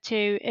rather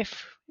to,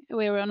 if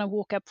we were on a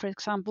walk up, for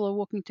example, or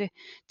walking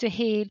to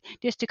heel,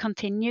 just to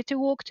continue to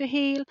walk to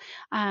heel.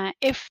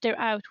 If they're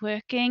out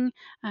working,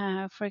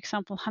 for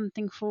example,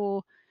 hunting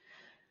for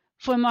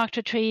for marked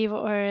retrieve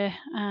or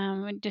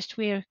just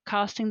we're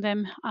casting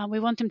them, we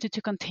want them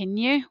to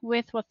continue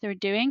with what they're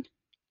doing.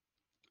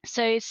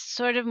 So it's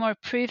sort of more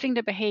proving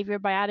the behavior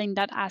by adding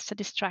that as a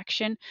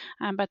distraction,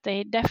 but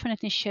they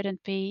definitely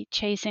shouldn't be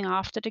chasing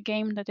after the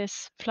game that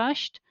is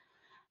flushed.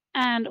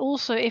 And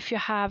also, if you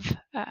have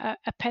a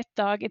pet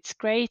dog, it's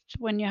great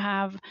when you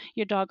have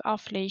your dog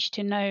off leash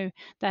to know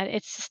that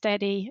it's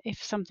steady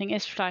if something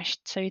is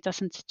flushed, so it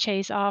doesn't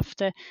chase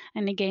after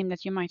any game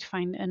that you might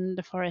find in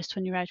the forest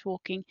when you're out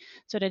walking.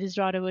 So that is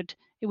rather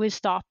it would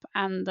stop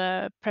and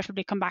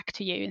preferably come back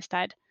to you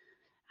instead.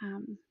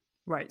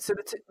 Right. So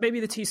maybe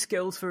the two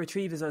skills for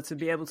retrievers are to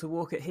be able to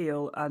walk at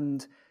heel,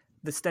 and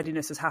the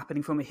steadiness is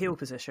happening from a heel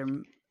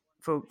position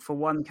for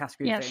one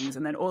category of things,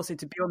 and then also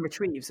to be on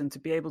retrieves and to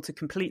be able to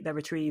complete their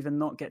retrieve and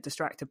not get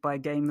distracted by a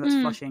game that's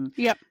flushing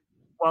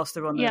whilst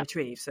they're on the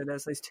retrieve. So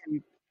there's those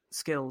two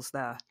skills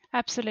there.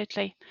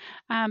 Absolutely.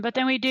 But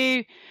then we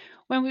do,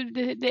 when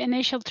the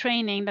initial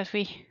training that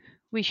we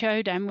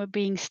show them, we're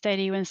being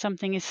steady when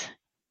something is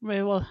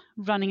very well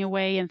running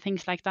away and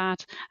things like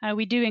that.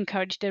 We do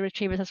encourage the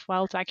retrievers as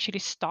well to actually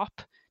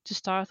stop to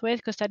start with,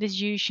 because that is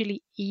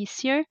usually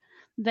easier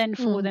than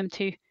for them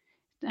to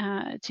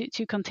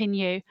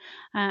continue,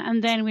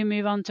 and then we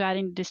move on to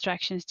adding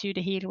distractions to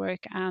the heel work.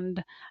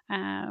 And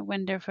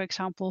when they're, for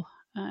example,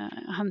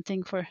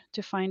 hunting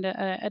to find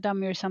a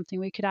dummy or something,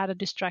 we could add a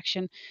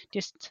distraction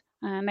just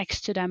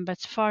next to them, but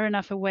far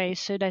enough away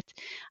so that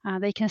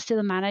they can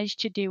still manage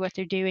to do what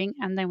they're doing,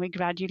 and then we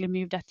gradually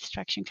move that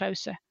distraction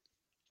closer.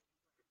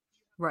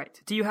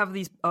 Right. Do you have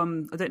these, I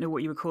don't know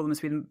what you would call them in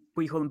Sweden,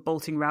 we call them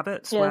bolting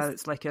rabbits, where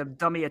it's like a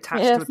dummy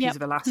attached to a piece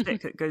of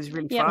elastic that goes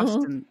really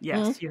fast? And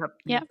you have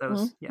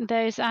those. Yeah.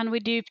 Those, and we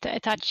do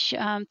attach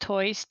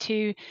toys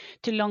to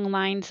long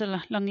lines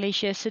or long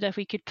leashes so that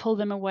we could pull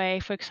them away,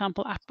 for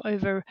example, up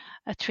over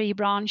a tree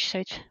branch,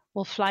 so it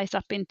will flies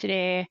up into the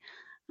air.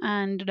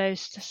 And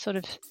those sort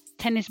of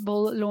tennis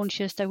ball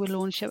launchers that will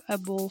launch a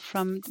ball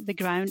from the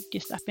ground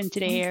just up into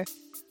the air.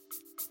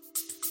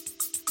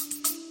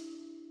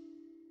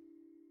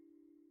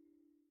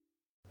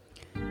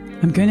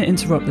 I'm going to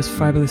interrupt this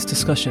fabulous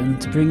discussion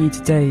to bring you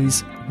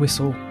today's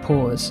Whistle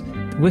Pause.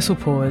 The Whistle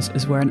Pause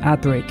is where an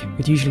ad break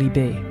would usually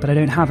be, but I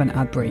don't have an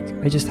ad break.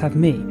 I just have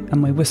me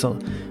and my whistle,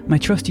 my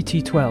trusty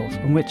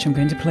T12, on which I'm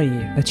going to play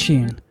you a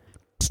tune.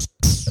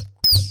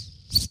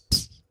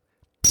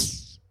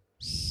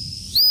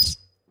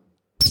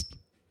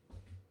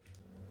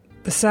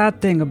 The sad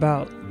thing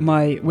about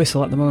my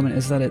whistle at the moment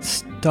is that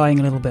it's dying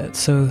a little bit,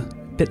 so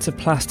bits of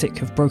plastic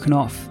have broken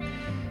off.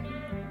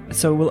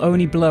 So it will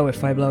only blow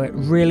if I blow it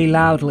really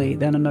loudly,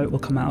 then a note will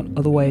come out.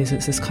 Otherwise,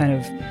 it's this kind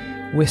of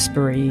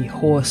whispery,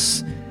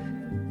 hoarse,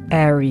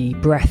 airy,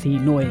 breathy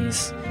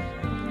noise.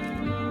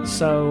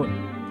 So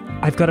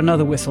I've got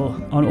another whistle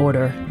on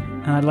order,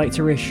 and I'd like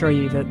to reassure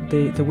you that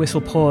the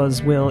whistle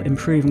pause will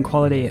improve in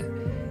quality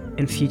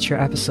in future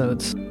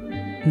episodes.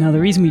 Now, the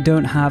reason we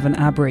don't have an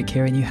ad break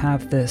here and you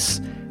have this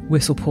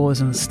whistle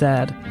pause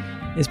instead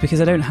is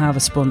because I don't have a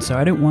sponsor.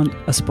 I don't want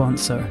a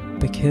sponsor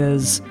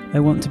because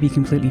I want to be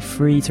completely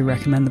free to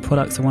recommend the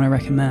products I want to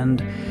recommend,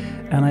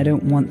 and I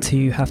don't want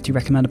to have to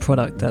recommend a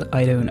product that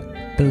I don't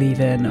believe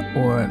in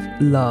or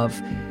love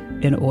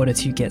in order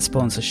to get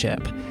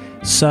sponsorship.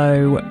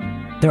 So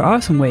there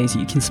are some ways that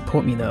you can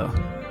support me though,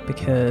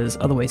 because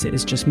otherwise it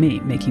is just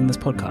me making this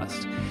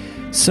podcast.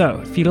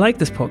 So if you like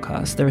this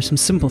podcast, there are some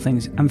simple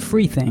things and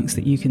free things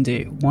that you can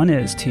do. One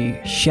is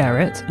to share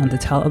it and to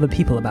tell other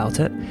people about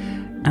it,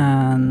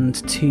 and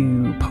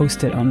to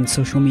post it on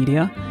social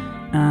media,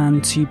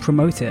 and to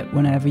promote it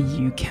whenever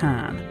you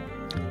can.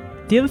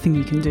 The other thing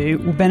you can do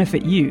will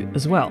benefit you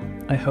as well,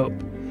 I hope.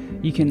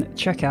 You can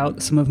check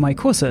out some of my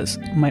courses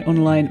on my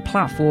online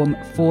platform,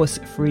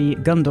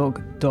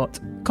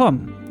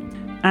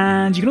 forcefreegundog.com.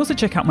 And you can also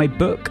check out my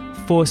book,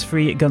 Force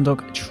Free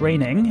Gundog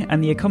Training,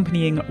 and the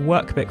accompanying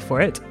workbook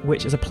for it,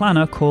 which is a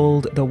planner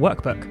called The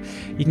Workbook.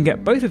 You can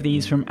get both of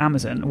these from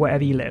Amazon,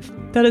 wherever you live.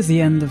 That is the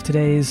end of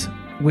today's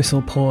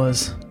Whistle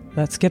Pause.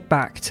 Let's get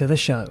back to the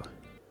show.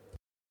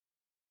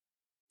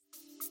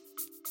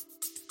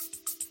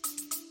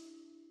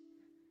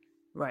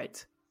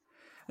 Right.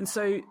 And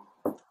so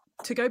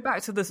to go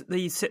back to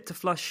the sit to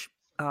flush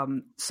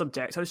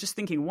subject, I was just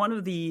thinking one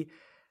of the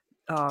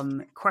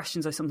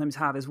questions I sometimes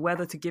have is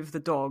whether to give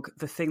the dog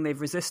the thing they've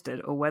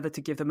resisted or whether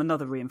to give them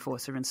another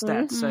reinforcer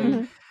instead.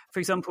 Mm-hmm. So, for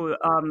example,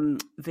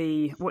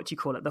 what do you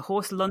call it? The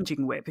horse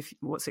lunging whip.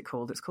 What's it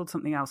called? It's called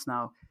something else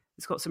now.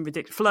 It's got some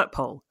ridiculous flirt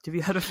pole. Have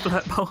you heard of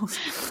flirt poles?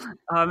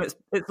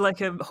 It's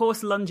like a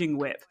horse lunging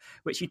whip,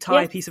 which you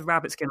tie a piece of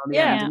rabbit skin on the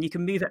end, and you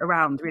can move it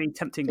around really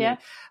temptingly. Yeah.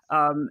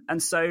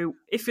 And so,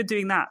 if you're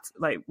doing that,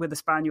 like with a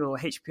spaniel or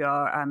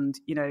HPR, and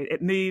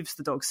it moves,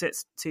 the dog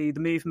sits to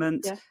the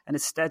movement and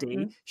is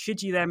steady.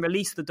 Should you then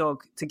release the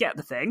dog to get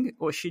the thing,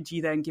 or should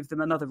you then give them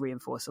another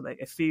reinforcer,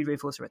 like a food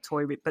reinforcer, a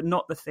toy, but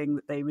not the thing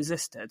that they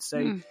resisted?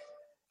 So.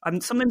 I'm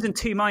sometimes in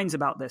two minds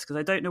about this because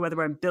I don't know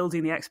whether I'm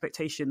building the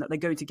expectation that they're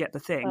going to get the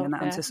thing, and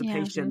that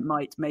anticipation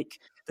might make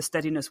the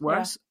steadiness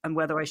worse, and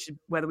whether we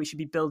should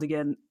be building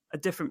in a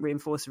different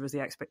reinforcer as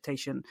the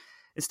expectation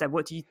instead.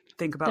 What do you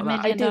think about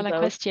that? $1 million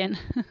question.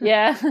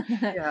 Yeah.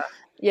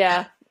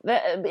 Yeah.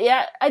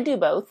 I do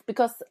both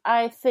because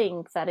I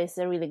think that is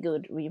a really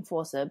good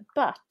reinforcer,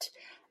 but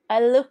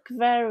I look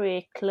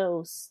very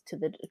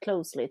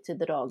closely to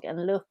the dog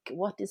and look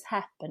what is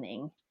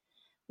happening.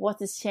 What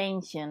is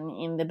changing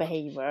in the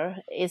behavior?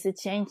 Is it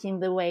changing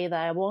the way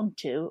that I want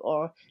to,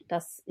 or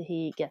does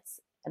he get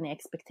any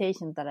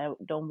expectations that I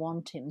don't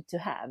want him to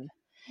have?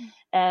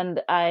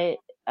 And I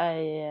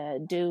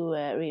do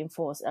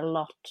reinforce a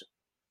lot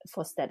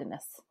for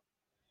steadiness.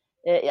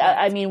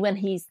 I mean, when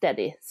he's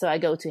steady, so I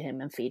go to him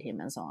and feed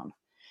him and so on.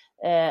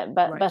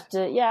 But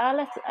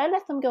I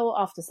let them go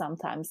after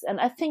sometimes,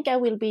 and I think I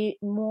will be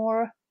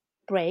more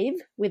brave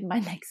with my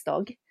next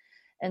dog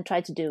and try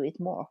to do it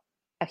more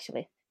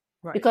actually.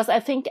 Right. Because I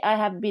think I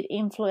have been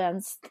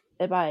influenced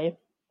by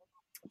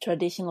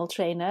traditional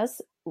trainers,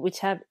 which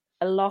have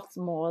a lot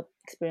more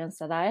experience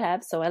than I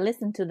have. So I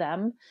listen to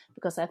them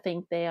because I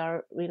think they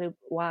are really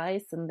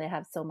wise and they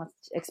have so much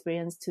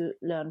experience to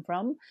learn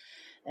from.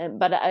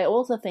 But I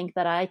also think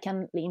that I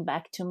can lean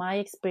back to my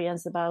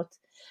experience about,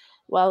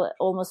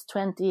 almost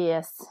 20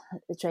 years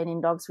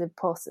training dogs with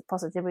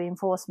positive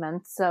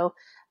reinforcement. So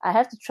I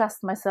have to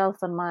trust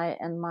myself and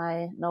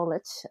my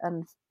knowledge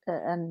and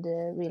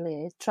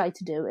really try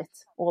to do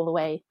it all the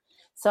way.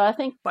 So I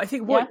think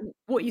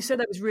what you said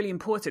that was really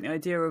important, the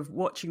idea of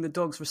watching the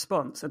dog's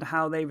response and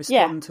how they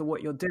respond to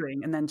what you're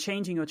doing, and then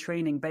changing your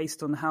training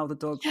based on how the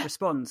dog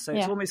responds. So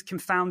it's almost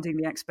confounding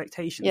the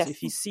expectations. Yes.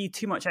 If you see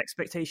too much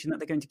expectation that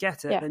they're going to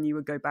get it, then you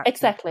would go back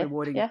to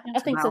rewarding I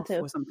think so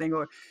too. Or something.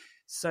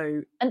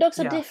 And dogs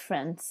are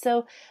different.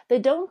 So they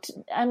don't,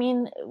 I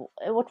mean,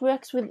 what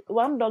works with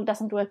one dog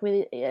doesn't work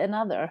with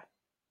another.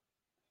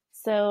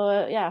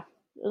 So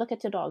look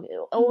at your dog.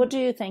 What do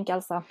you think,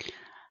 Elsa?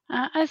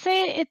 I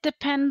say it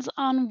depends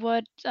on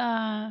what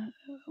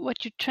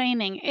you're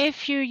training.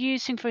 If you're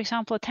using, for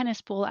example, a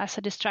tennis ball as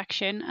a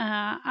distraction,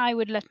 I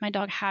would let my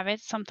dog have it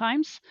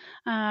sometimes.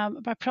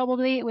 But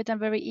probably with a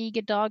very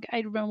eager dog,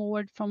 I'd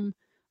reward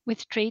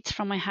with treats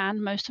from my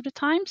hand most of the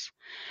times.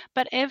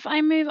 But if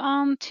I move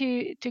on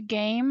to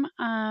game,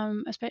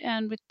 and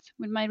with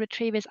my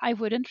retrievers, I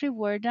wouldn't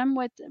reward them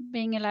with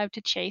being allowed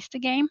to chase the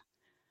game.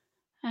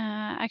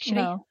 Actually.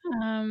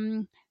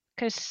 No.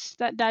 Because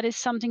that is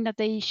something that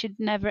they should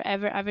never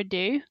ever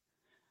do.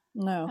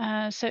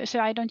 No. So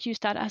I don't use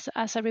that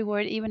as a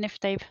reward, even if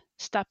they've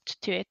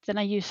stopped to it. Then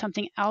I use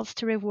something else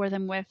to reward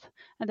them with,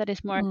 and that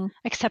is more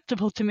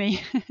acceptable to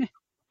me.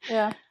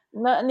 Yeah.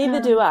 No, neither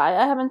do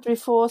I. I haven't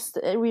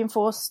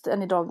reinforced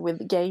any dog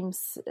with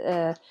games.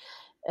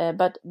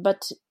 But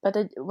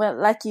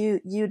like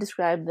you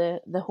described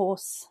the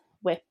horse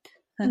whip.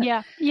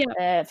 Yeah.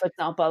 For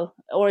example,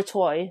 or a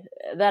toy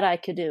that I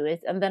could do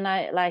it, and then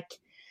I like.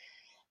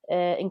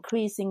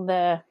 Increasing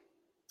the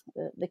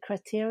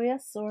criteria,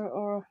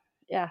 or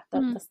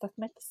does that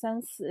make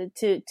sense?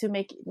 To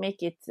make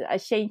it, I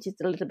change it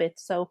a little bit.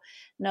 So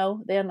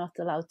no, they are not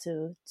allowed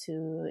to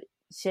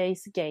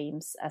chase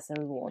games as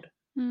a reward.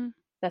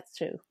 That's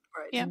true.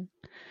 Right. Yeah.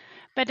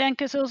 But then,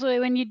 because also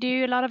when you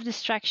do a lot of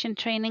distraction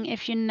training,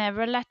 if you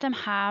never let them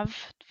have,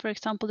 for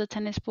example, the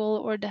tennis ball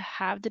or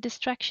have the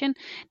distraction,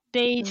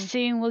 they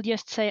soon will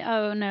just say,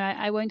 "Oh no,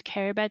 I won't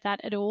care about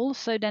that at all."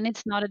 So then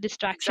it's not a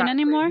distraction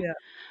anymore. Yeah.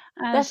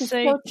 That is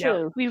so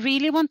true. We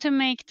really want to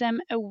make them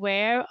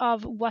aware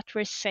of what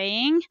we're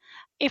saying.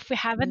 If we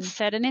haven't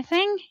said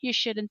anything, you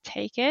shouldn't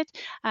take it.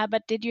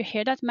 But did you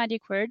hear that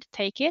magic word?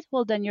 Take it.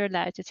 Well, then you're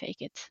allowed to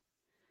take it.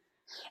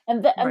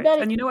 And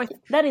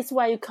that is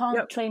why you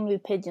can't train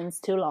with pigeons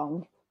too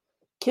long.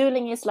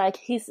 Cooling is like,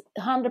 he's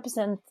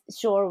 100%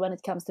 sure when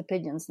it comes to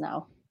pigeons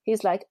now.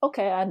 He's like,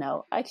 okay, I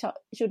know. I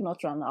should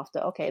not run after.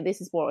 Okay,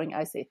 this is boring.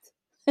 I sit.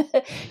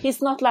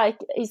 He's not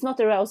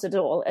aroused at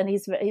all, and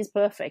he's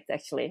perfect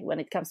actually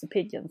when it comes to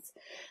pigeons.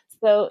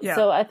 So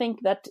I think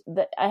that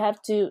I have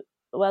to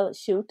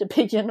shoot a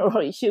pigeon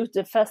or shoot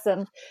a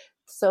pheasant,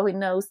 so he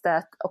knows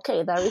that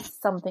there is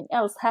something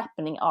else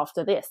happening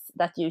after this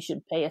that you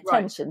should pay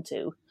attention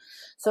to.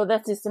 So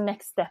that is the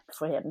next step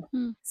for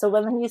him. So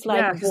when he's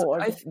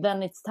bored,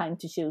 then it's time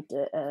to shoot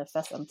a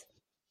pheasant.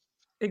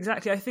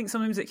 Exactly. I think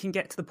sometimes it can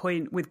get to the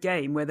point with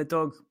game where the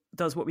dog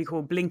does what we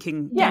call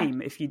blinking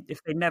game. If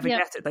they never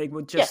get it, they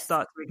would just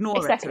start to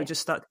ignore it. It would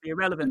just start to be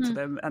irrelevant to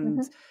them. And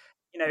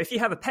if you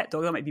have a pet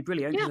dog, that might be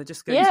brilliant because they're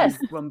just going to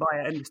run by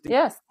it and just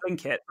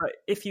blink it. But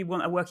if you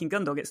want a working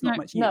gun dog, it's not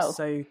much use.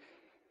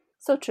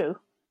 So true.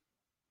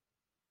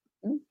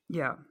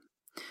 Yeah.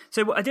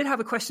 So I did have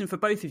a question for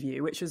both of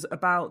you, which was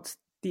about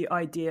the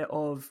idea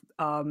of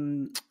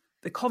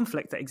the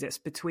conflict that exists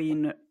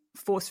between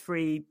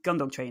force-free gun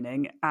dog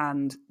training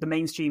and the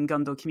mainstream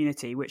gun dog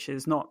community, which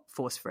is not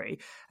force-free,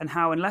 and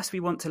how unless we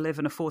want to live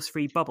in a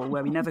force-free bubble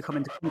where we never come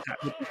into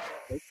contact with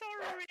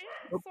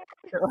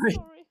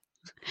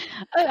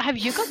Oh, have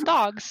you got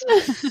dogs?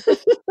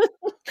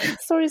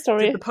 Sorry.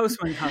 Did the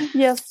postman come?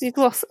 Yes, it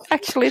was.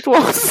 Actually, it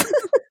was.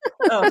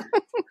 Oh.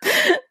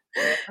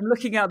 I'm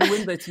looking out the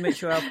window to make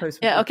sure our postman.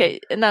 Yeah, okay.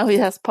 Now he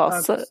has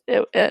passed.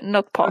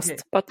 Not passed,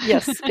 Okay. but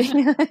yes.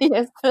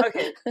 Yes.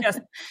 Okay, yes.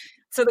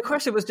 So the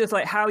question was just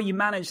like how you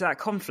manage that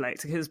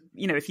conflict, because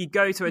if you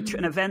go to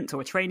an event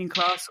or a training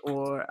class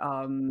or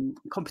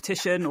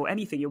competition or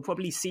anything, you'll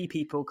probably see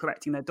people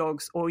correcting their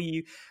dogs, or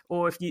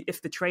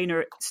if the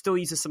trainer still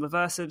uses some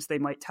aversives, they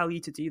might tell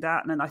you to do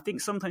that. And then I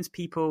think sometimes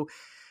people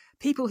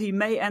who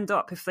may end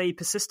up, if they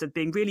persisted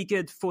being really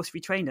good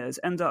force-free trainers,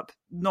 end up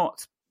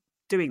not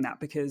doing that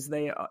because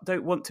they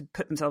don't want to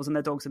put themselves and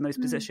their dogs in those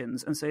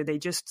positions, and so they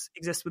just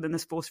exist within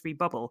this force-free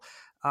bubble,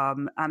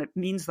 and it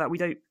means that we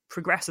don't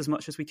progress as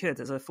much as we could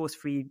as a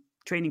force-free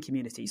training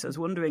community. So I was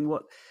wondering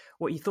what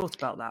you thought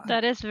about that.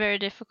 That is very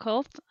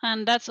difficult,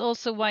 and that's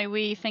also why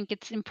we think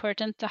it's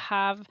important to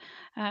have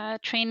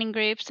training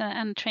groups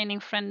and training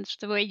friends,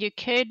 the way you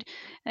could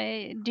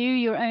do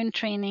your own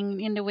training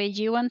in the way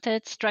you want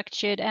it,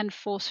 structured and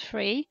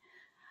force-free.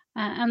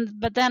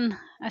 But then,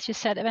 as you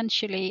said,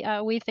 eventually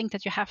we think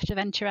that you have to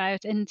venture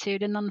out into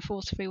the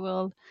non-force-free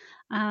world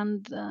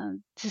and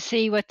to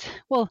see what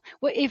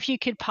if you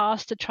could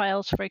pass the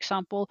trials, for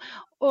example,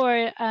 or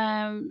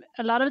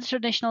a lot of the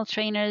traditional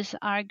trainers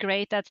are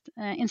great at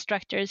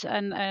instructors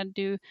and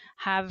do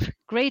have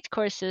great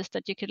courses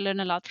that you could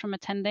learn a lot from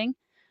attending.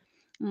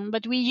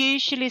 But we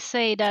usually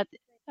say that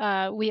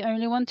we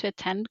only want to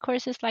attend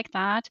courses like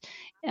that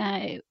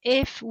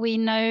if we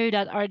know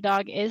that our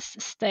dog is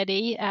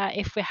steady,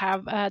 if we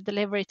have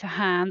delivery to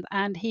hand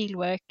and heel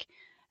work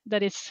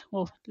that is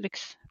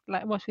looks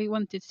like what we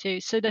want it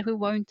to, so that we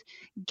won't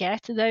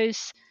get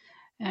those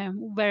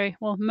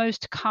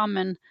most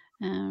common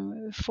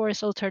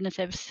force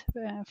alternatives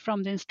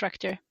from the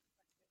instructor.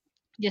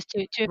 Just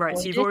to right,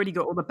 so you've already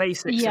got all the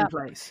basics in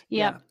place.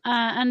 Yeah.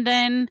 And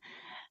then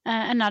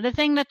another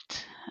thing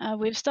that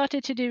we've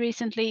started to do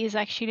recently is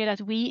actually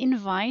that we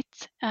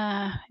invite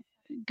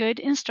good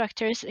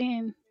instructors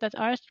that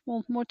are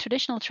more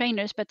traditional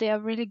trainers, but they are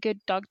really good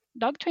dog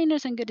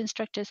trainers and good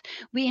instructors.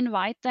 We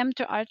invite them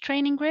to our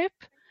training group,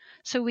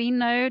 so we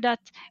know that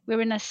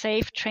we're in a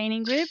safe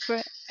training group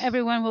where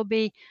everyone will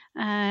be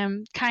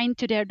kind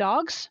to their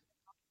dogs,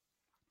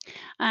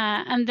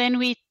 and then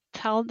we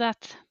tell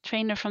that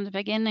trainer from the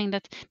beginning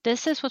that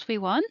this is what we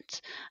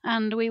want,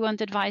 and we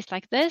want advice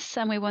like this,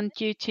 and we want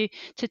you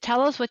to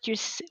tell us what you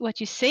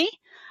see,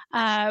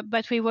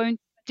 but we won't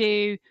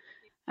do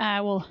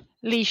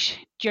leash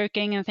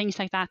jerking and things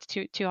like that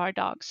to our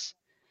dogs.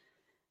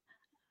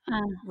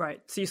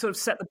 Right, so you sort of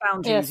set the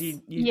boundaries.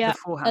 Yes. You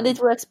beforehand, and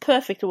it works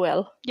perfectly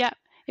well. Yeah,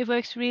 it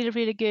works really,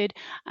 really good.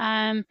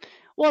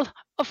 Well,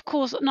 of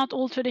course, not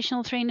all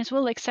traditional trainers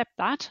will accept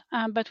that,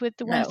 but with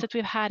the ones that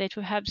we've had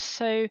we have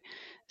so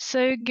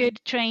good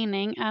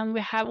training, and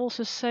we have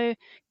also so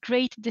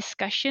great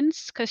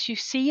discussions because you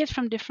see it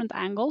from different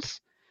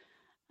angles,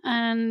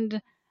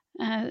 and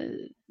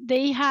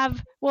they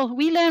have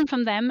we learn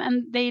from them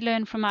and they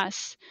learn from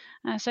us.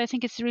 So I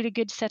think it's a really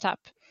good setup,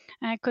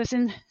 because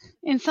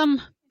in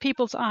some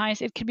people's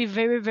eyes it could be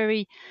very,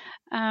 very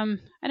I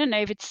don't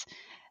know if it's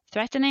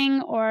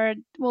threatening or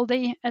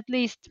they at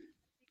least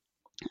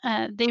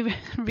they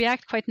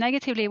react quite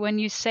negatively when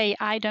you say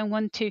I don't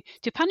want to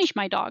punish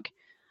my dog,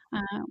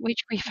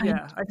 which we find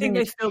I think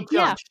they feel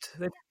judged.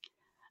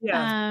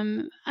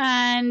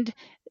 And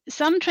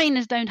some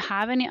trainers don't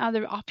have any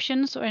other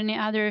options or any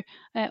other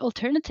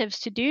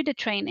alternatives to do the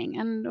training,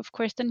 and of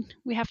course then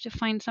we have to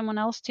find someone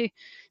else to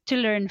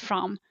learn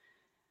from.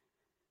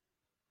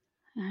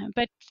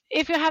 But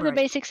if you have the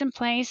basics in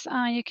place,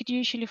 you could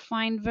usually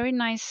find very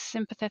nice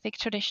sympathetic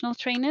traditional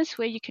trainers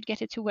where you could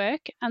get it to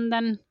work. And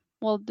then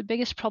the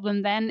biggest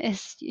problem then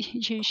is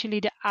usually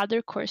the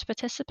other course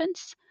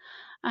participants,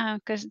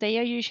 because they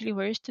are usually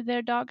worse to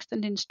their dogs than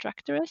the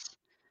instructor is.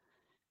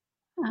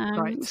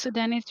 So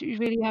then you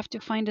really have to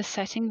find a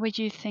setting where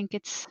you think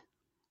it's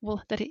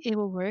that it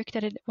will work,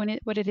 that when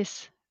it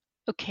is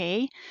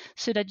okay,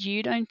 so that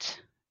you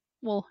don't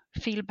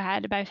feel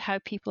bad about how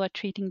people are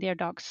treating their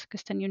dogs,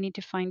 because then you need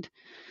to find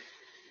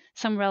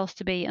somewhere else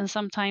to be, and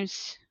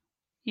sometimes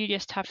you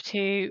just have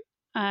to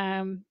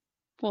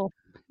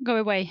go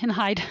away and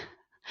hide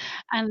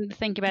and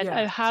think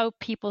about how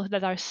people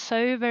that are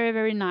so very,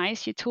 very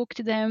nice, you talk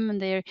to them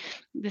and they're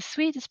the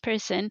sweetest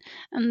person,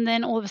 and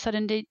then all of a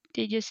sudden they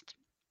just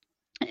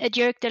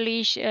jerk the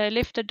leash,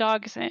 lift the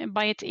dog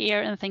by its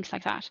ear and things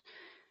like that,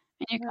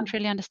 and you can't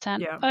really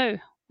understand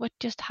what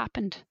just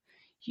happened.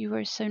 You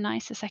were so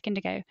nice a second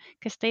ago,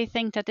 because they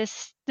think that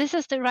this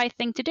is the right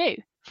thing to do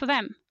for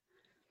them.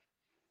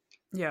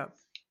 Yeah,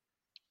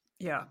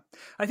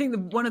 I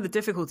think one of the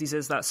difficulties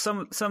is that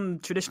some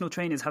traditional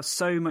trainers have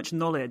so much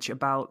knowledge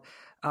about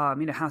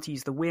how to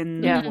use the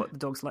wind, what the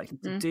dog's likely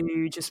to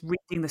do, just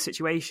reading the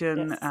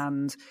situation,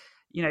 and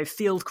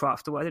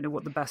fieldcraft, or I don't know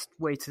what the best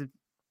way to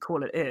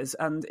call it is.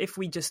 And if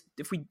we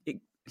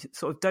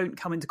sort of don't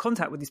come into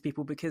contact with these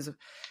people because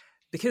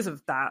because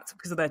of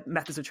their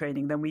methods of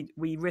training, then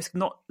we risk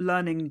not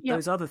learning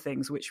those other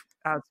things which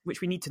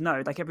we need to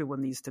know, like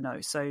everyone needs to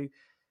know. So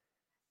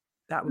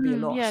that would be a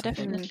loss. Yeah,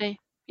 definitely.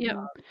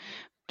 Yeah.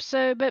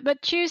 So,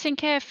 but choosing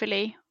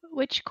carefully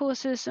which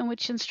courses and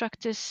which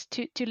instructors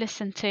to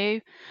listen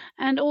to,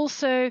 and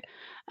also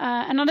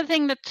another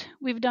thing that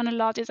we've done a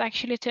lot is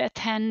actually to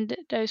attend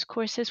those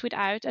courses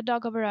without a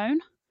dog of our own.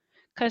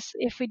 Because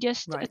if we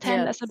just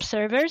attend as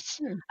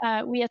observers,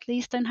 we at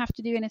least don't have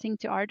to do anything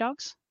to our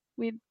dogs.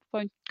 We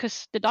won't,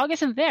 because the dog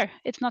isn't there.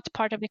 It's not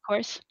part of the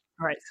course.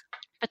 Right.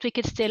 But we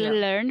could still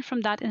learn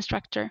from that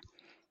instructor.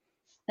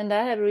 And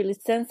I have really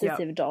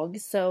sensitive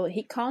dogs, so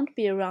he can't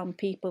be around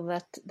people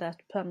that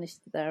punish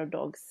their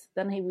dogs.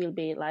 Then he will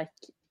be like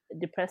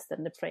depressed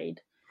and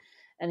afraid,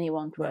 and he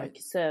won't work.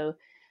 Right. So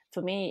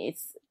for me,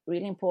 it's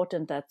really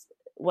important that,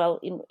 well,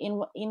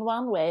 in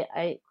one way,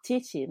 I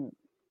teach him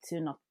to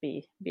not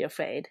be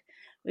afraid.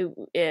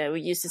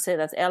 We used to say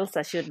that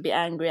Elsa should be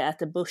angry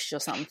at a bush or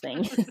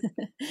something,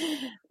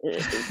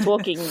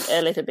 talking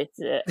a little bit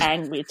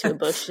angry to a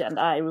bush, and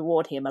I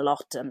reward him a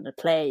lot and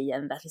play,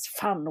 and that is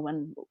fun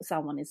when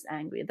someone is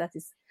angry. That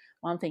is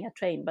one thing I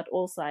train, but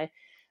also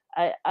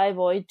I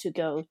avoid to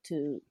go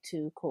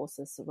to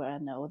courses where I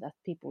know that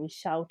people will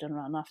shout and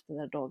run after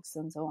their dogs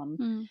and so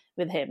on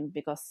with him,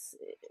 because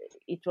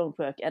it won't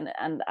work,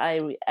 and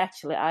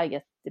I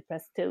get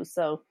depressed too.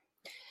 So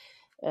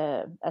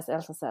as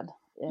Elsa said,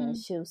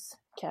 choose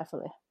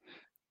carefully.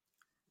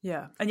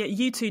 Yeah, and yet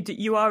you two,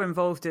 you are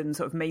involved in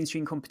sort of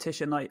mainstream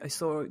competition. I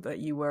saw that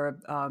you were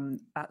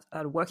at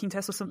a working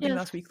test or something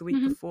last week, the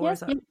week before.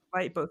 Yes, is that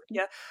right? But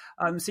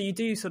so you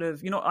do sort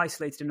of, you're not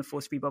isolated in a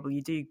force free bubble.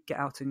 You do get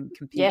out and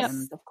compete. Yes,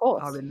 and of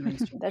course. Are in the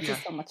mainstream. That is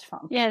so much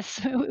fun. Yes,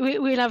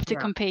 we love to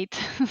compete.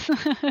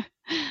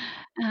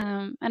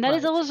 And that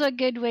is also a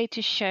good way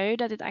to show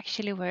that it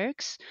actually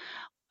works.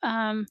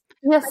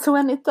 Yes,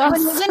 when it does.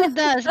 When it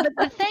does. But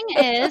the thing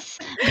is,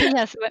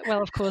 yes,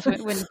 well, of course,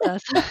 when it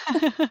does.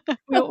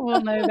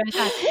 we'll know about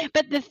that.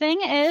 But the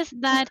thing is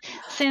that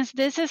since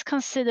this is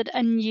considered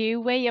a new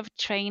way of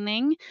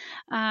training,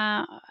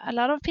 a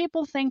lot of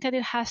people think that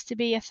it has to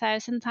be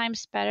 1,000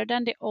 times better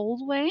than the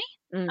old way,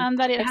 and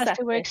that it has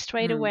to work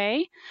straight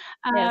away.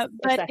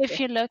 But if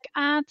you look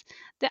at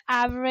the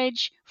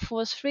average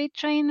force-free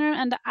trainer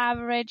and the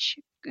average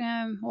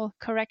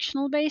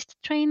correctional-based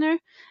trainer,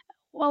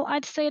 well,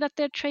 I'd say that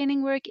their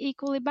training work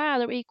equally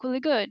bad or equally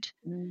good.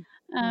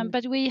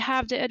 But we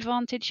have the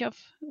advantage of,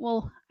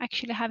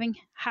 actually having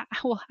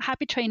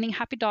happy training,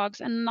 happy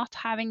dogs, and not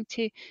having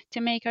to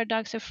make our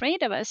dogs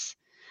afraid of us.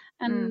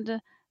 And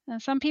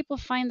some people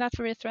find that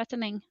very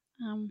threatening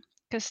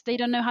because they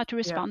don't know how to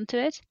respond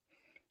to it.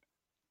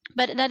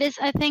 But that is,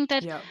 I think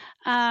that,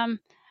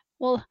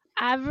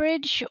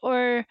 average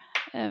or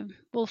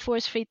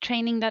force-free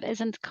training that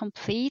isn't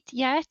complete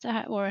yet,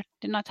 or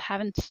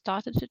haven't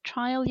started the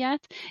trial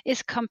yet,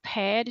 is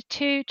compared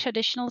to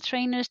traditional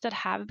trainers that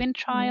have been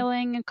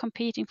trialing and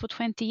competing for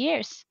 20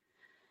 years.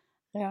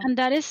 And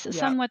that is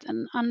somewhat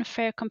an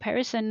unfair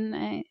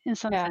comparison in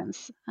some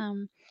sense.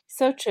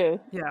 So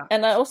true.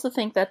 And I also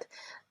think that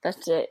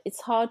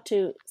it's hard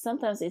to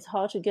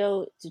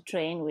go to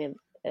train with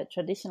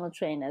traditional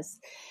trainers.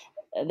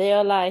 They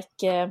are like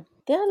a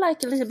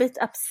little bit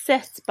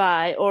upset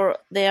by, or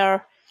they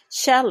are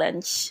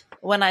challenged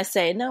when I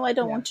say, no, I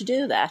don't want to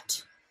do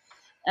that.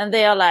 And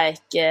they are like,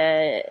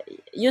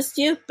 you're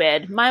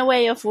stupid. My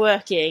way of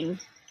working.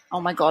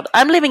 Oh my God.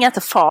 I'm living at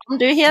a farm.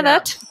 Do you hear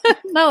that?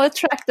 Now a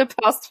tractor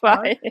passed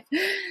by.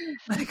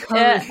 They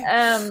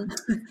get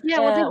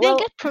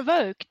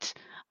provoked.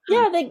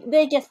 Yeah,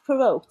 they get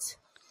provoked.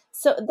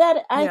 So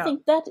that, I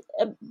think that,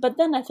 but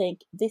then I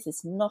think this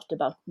is not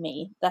about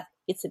me, that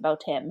it's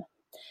about him.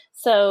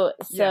 So,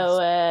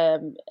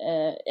 and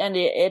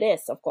it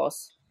is, of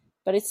course,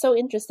 but it's so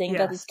interesting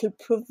that it could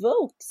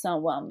provoke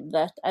someone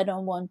that I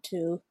don't want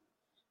to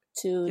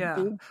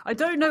do. I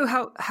don't know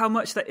how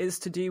much that is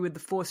to do with the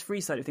force-free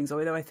side of things,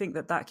 although I think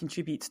that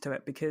contributes to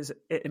it because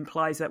it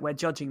implies that we're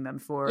judging them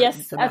for the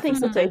I think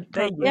so too.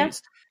 They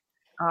used.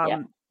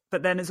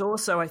 But then there's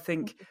also, I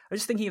think, I'm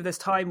just thinking of this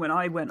time when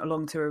I went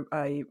along to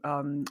a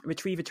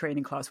retriever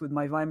training class with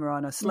my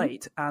Weimaraner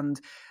Slate, and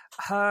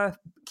her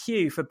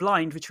cue for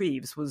blind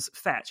retrieves was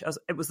fetch.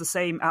 It was the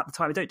same at the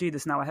time. I don't do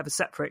this now. I have a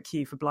separate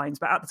cue for blinds,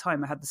 but at the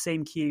time I had the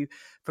same cue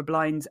for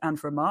blinds and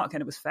for a mark,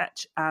 and it was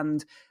fetch.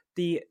 And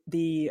the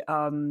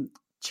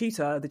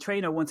tutor, the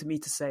trainer, wanted me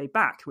to say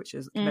back, which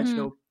is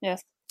conventional.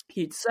 Yes.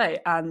 He'd say,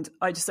 and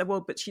I just said,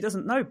 well, but she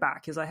doesn't know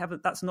back, because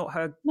that's not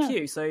her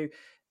cue. So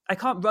I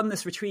can't run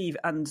this retrieve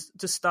and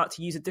just start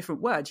to use a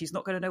different word. She's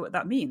not going to know what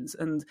that means.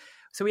 And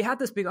so we had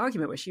this big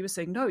argument where she was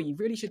saying, no, you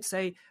really should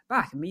say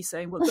back. And me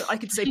saying, well, I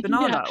could say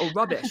banana or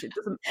rubbish. It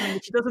doesn't,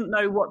 she doesn't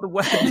know what the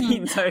word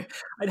means. So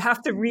I'd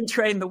have to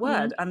retrain the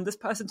word. And this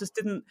person just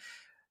didn't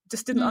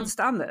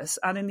understand this.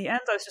 And in the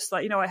end, I was just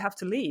like, I have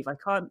to leave. I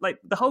can't,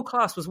 the whole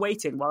class was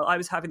waiting while I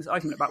was having this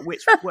argument about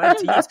which word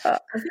to use. I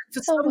think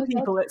for some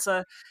people, it's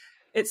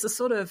a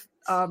sort of,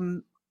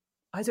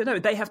 I don't know.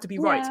 They have to be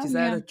right because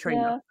they're the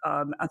trainer,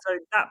 and so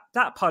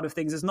that part of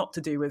things is not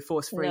to do with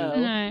force-free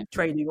No.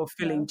 training or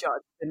feeling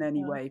judged in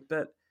any way.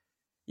 But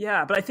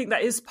but I think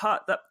that is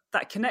part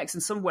that connects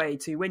in some way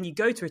to when you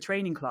go to a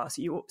training class.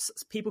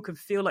 People can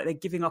feel like they're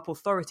giving up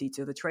authority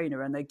to the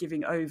trainer and they're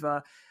giving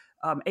over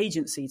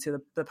agency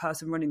to the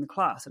person running the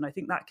class, and I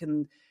think that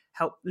can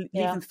help leave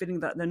them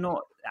feeling that they're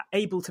not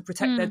able to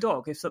protect their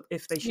dog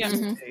if they should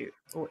to.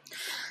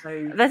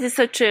 That is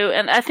so true,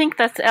 and I think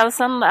that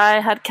Elsa and I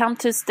had come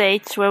to a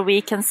stage where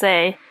we can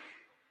say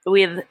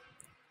with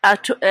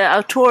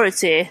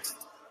authority,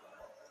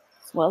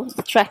 well,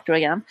 the tractor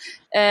again,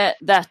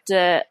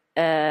 that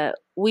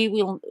we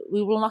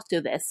will not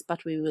do this,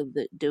 but we will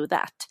do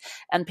that,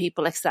 and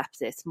people accept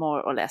it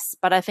more or less.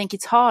 But I think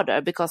it's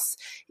harder because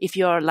if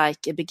you're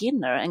like a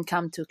beginner and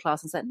come to a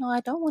class and say, no, I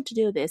don't want to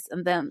do this,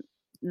 and then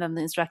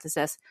the instructor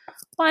says,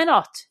 why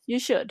not? You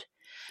should.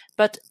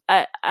 But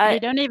they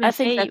don't even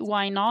say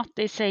why not.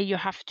 They say you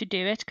have to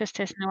do it because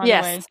there's no other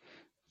way.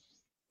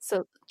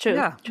 So true,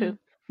 true.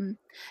 Mm.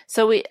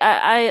 So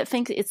I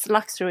think it's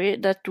luxury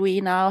that we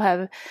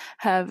now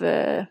have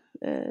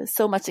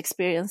so much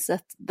experience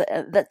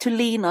that to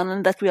lean on,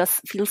 and that we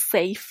feel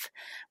safe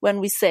when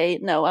we say,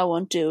 no, I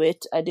won't do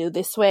it. I do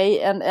this way,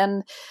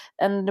 and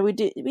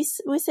we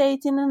say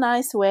it in a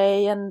nice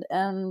way, and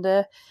then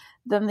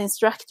the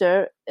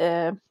instructor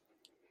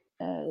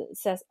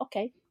says,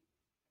 okay.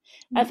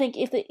 I think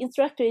if the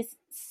instructor is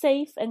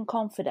safe and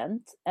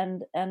confident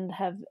and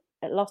have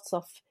lots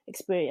of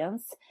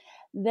experience,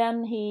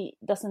 then he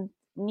doesn't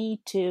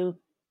need to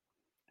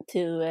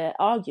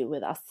argue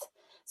with us.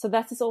 So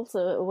that is also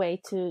a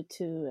way to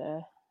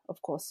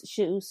of course,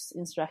 choose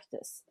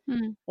instructors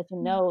that you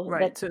know.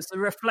 Right, so it's a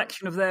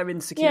reflection of their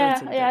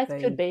insecurity. Yeah,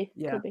 it could be.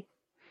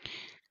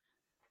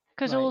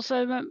 Because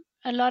also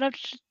a lot of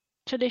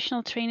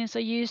traditional trainers are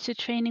used to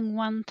training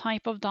one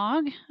type of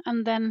dog,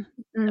 and then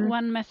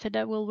one method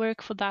that will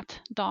work for that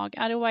dog.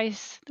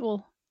 Otherwise,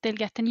 they'll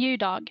get a new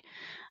dog.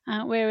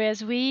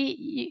 Whereas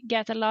we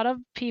get a lot of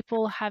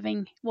people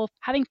having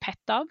pet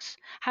dogs,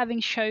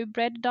 having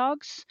showbred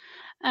dogs,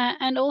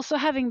 and also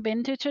having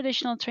been to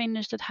traditional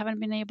trainers that haven't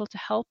been able to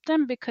help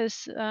them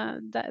because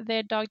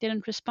their dog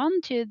didn't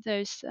respond to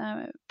those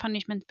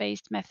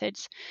punishment-based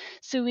methods.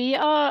 So we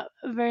are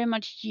very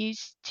much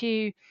used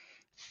to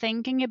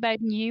thinking about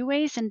new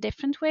ways and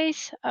different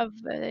ways of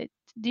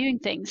doing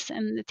things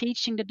and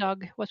teaching the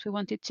dog what we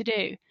want it to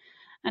do.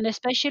 And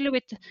especially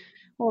with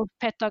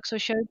pet dogs or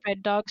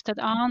showbred dogs that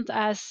aren't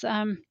as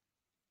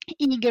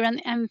eager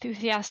and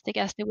enthusiastic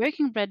as the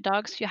working bred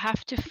dogs, you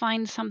have to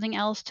find something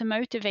else to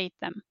motivate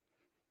them.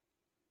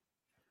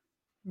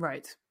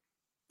 Right.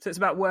 So it's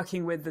about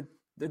working with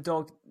the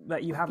dog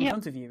that you have in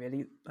front of you,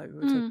 really, like we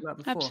were talking about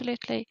before.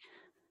 Absolutely.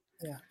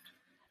 Yeah.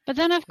 But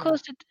then, of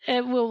course,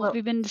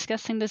 we've been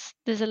discussing this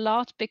a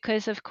lot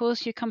because, of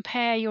course, you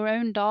compare your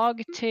own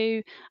dog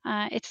to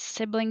its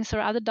siblings or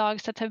other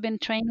dogs that have been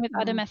trained with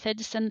other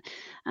methods, and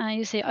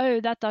you say,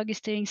 oh, that dog is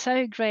doing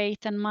so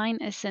great and mine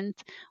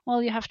isn't.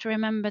 Well, you have to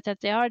remember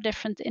that they are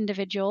different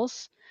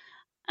individuals,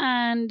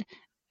 and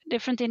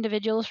different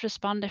individuals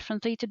respond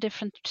differently to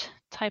different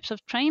types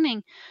of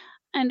training.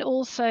 And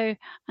also,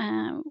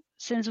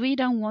 since we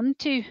don't want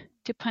to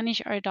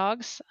punish our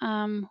dogs,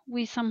 some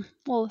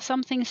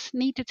things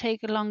need to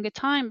take a longer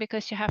time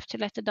because you have to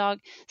let the dog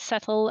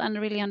settle and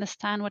really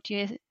understand what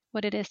it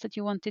is that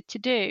you want it to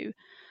do.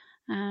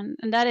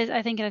 And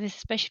I think that is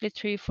especially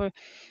true for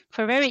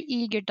very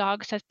eager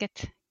dogs that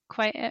get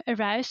quite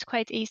aroused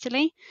quite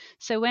easily.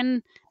 So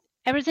when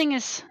everything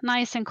is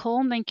nice and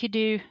calm, they could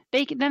do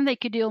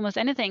almost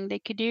anything. They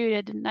could do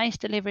a nice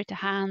delivery to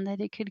hand,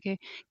 they could do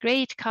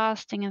great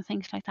casting and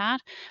things like that.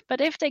 But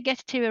if they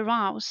get too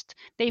aroused,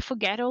 they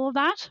forget all of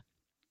that,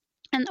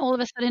 and all of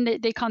a sudden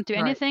they can't do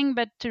anything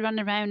but to run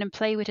around and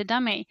play with a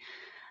dummy.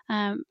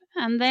 And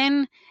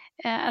then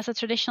as a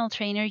traditional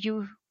trainer,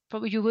 you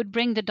would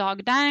bring the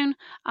dog down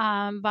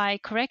by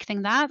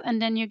correcting that,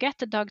 and then you get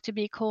the dog to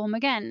be calm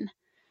again.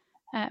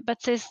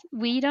 But since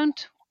we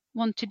don't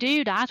want to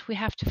do that, we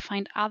have to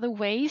find other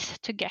ways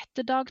to get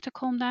the dog to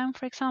calm down,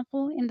 for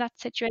example, in that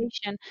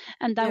situation,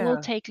 and that will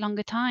take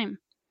longer time.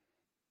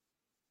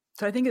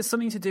 So I think it's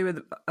something to do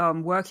with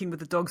working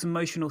with the dog's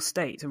emotional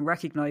state and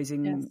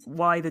recognizing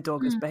why the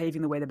dog is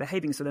behaving the way they're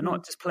behaving. So they're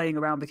not just playing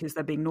around because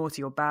they're being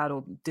naughty or bad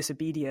or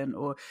disobedient,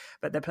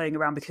 but they're playing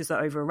around because they're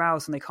over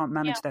aroused and they can't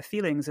manage their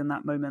feelings in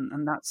that moment,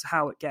 and that's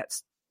how it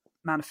gets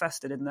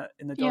manifested in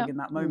the dog in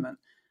that moment.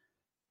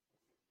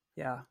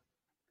 Yeah.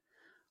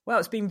 Well,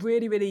 it's been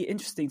really, really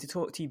interesting to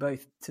talk to you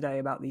both today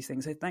about these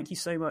things. So thank you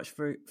so much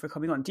for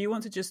coming on. Do you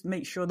want to just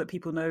make sure that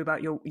people know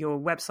about your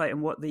website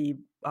and what the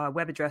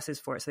web address is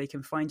for it, so they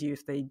can find you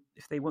if they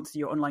want to do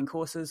your online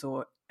courses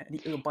or buy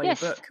your book?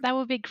 Yes, that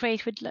would be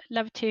great. We'd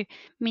love to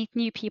meet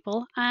new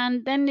people.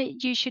 And then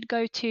you should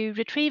go to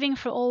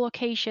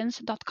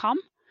retrievingforalloccasions.com.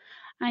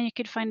 And you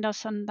could find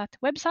us on that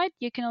website.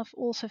 You can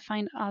also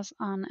find us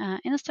on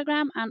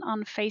Instagram and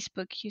on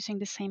Facebook using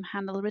the same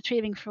handle,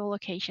 Retrieving for All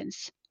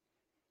Occasions.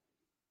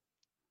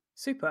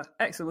 Super.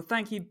 Excellent. Well,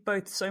 thank you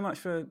both so much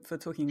for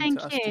talking Thank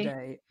to us you.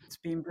 today. It's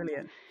been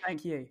brilliant.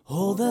 Thank you.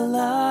 Hold the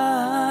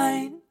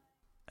line.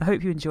 I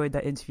hope you enjoyed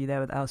that interview there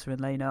with Elsa and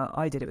Lena.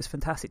 I did. It was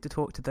fantastic to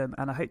talk to them,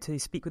 and I hope to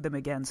speak with them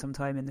again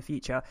sometime in the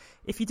future.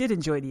 If you did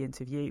enjoy the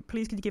interview,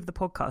 please could you give the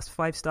podcast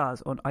 5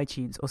 stars on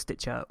iTunes or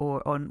Stitcher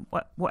or on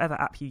whatever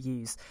app you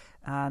use.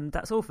 And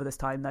that's all for this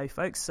time, though,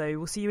 folks. So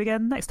we'll see you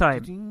again next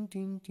time.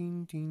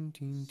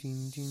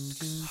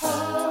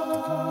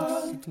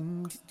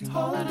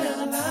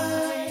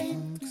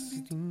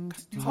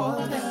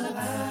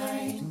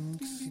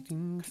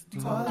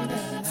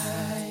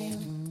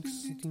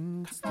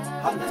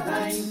 Hold the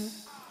line.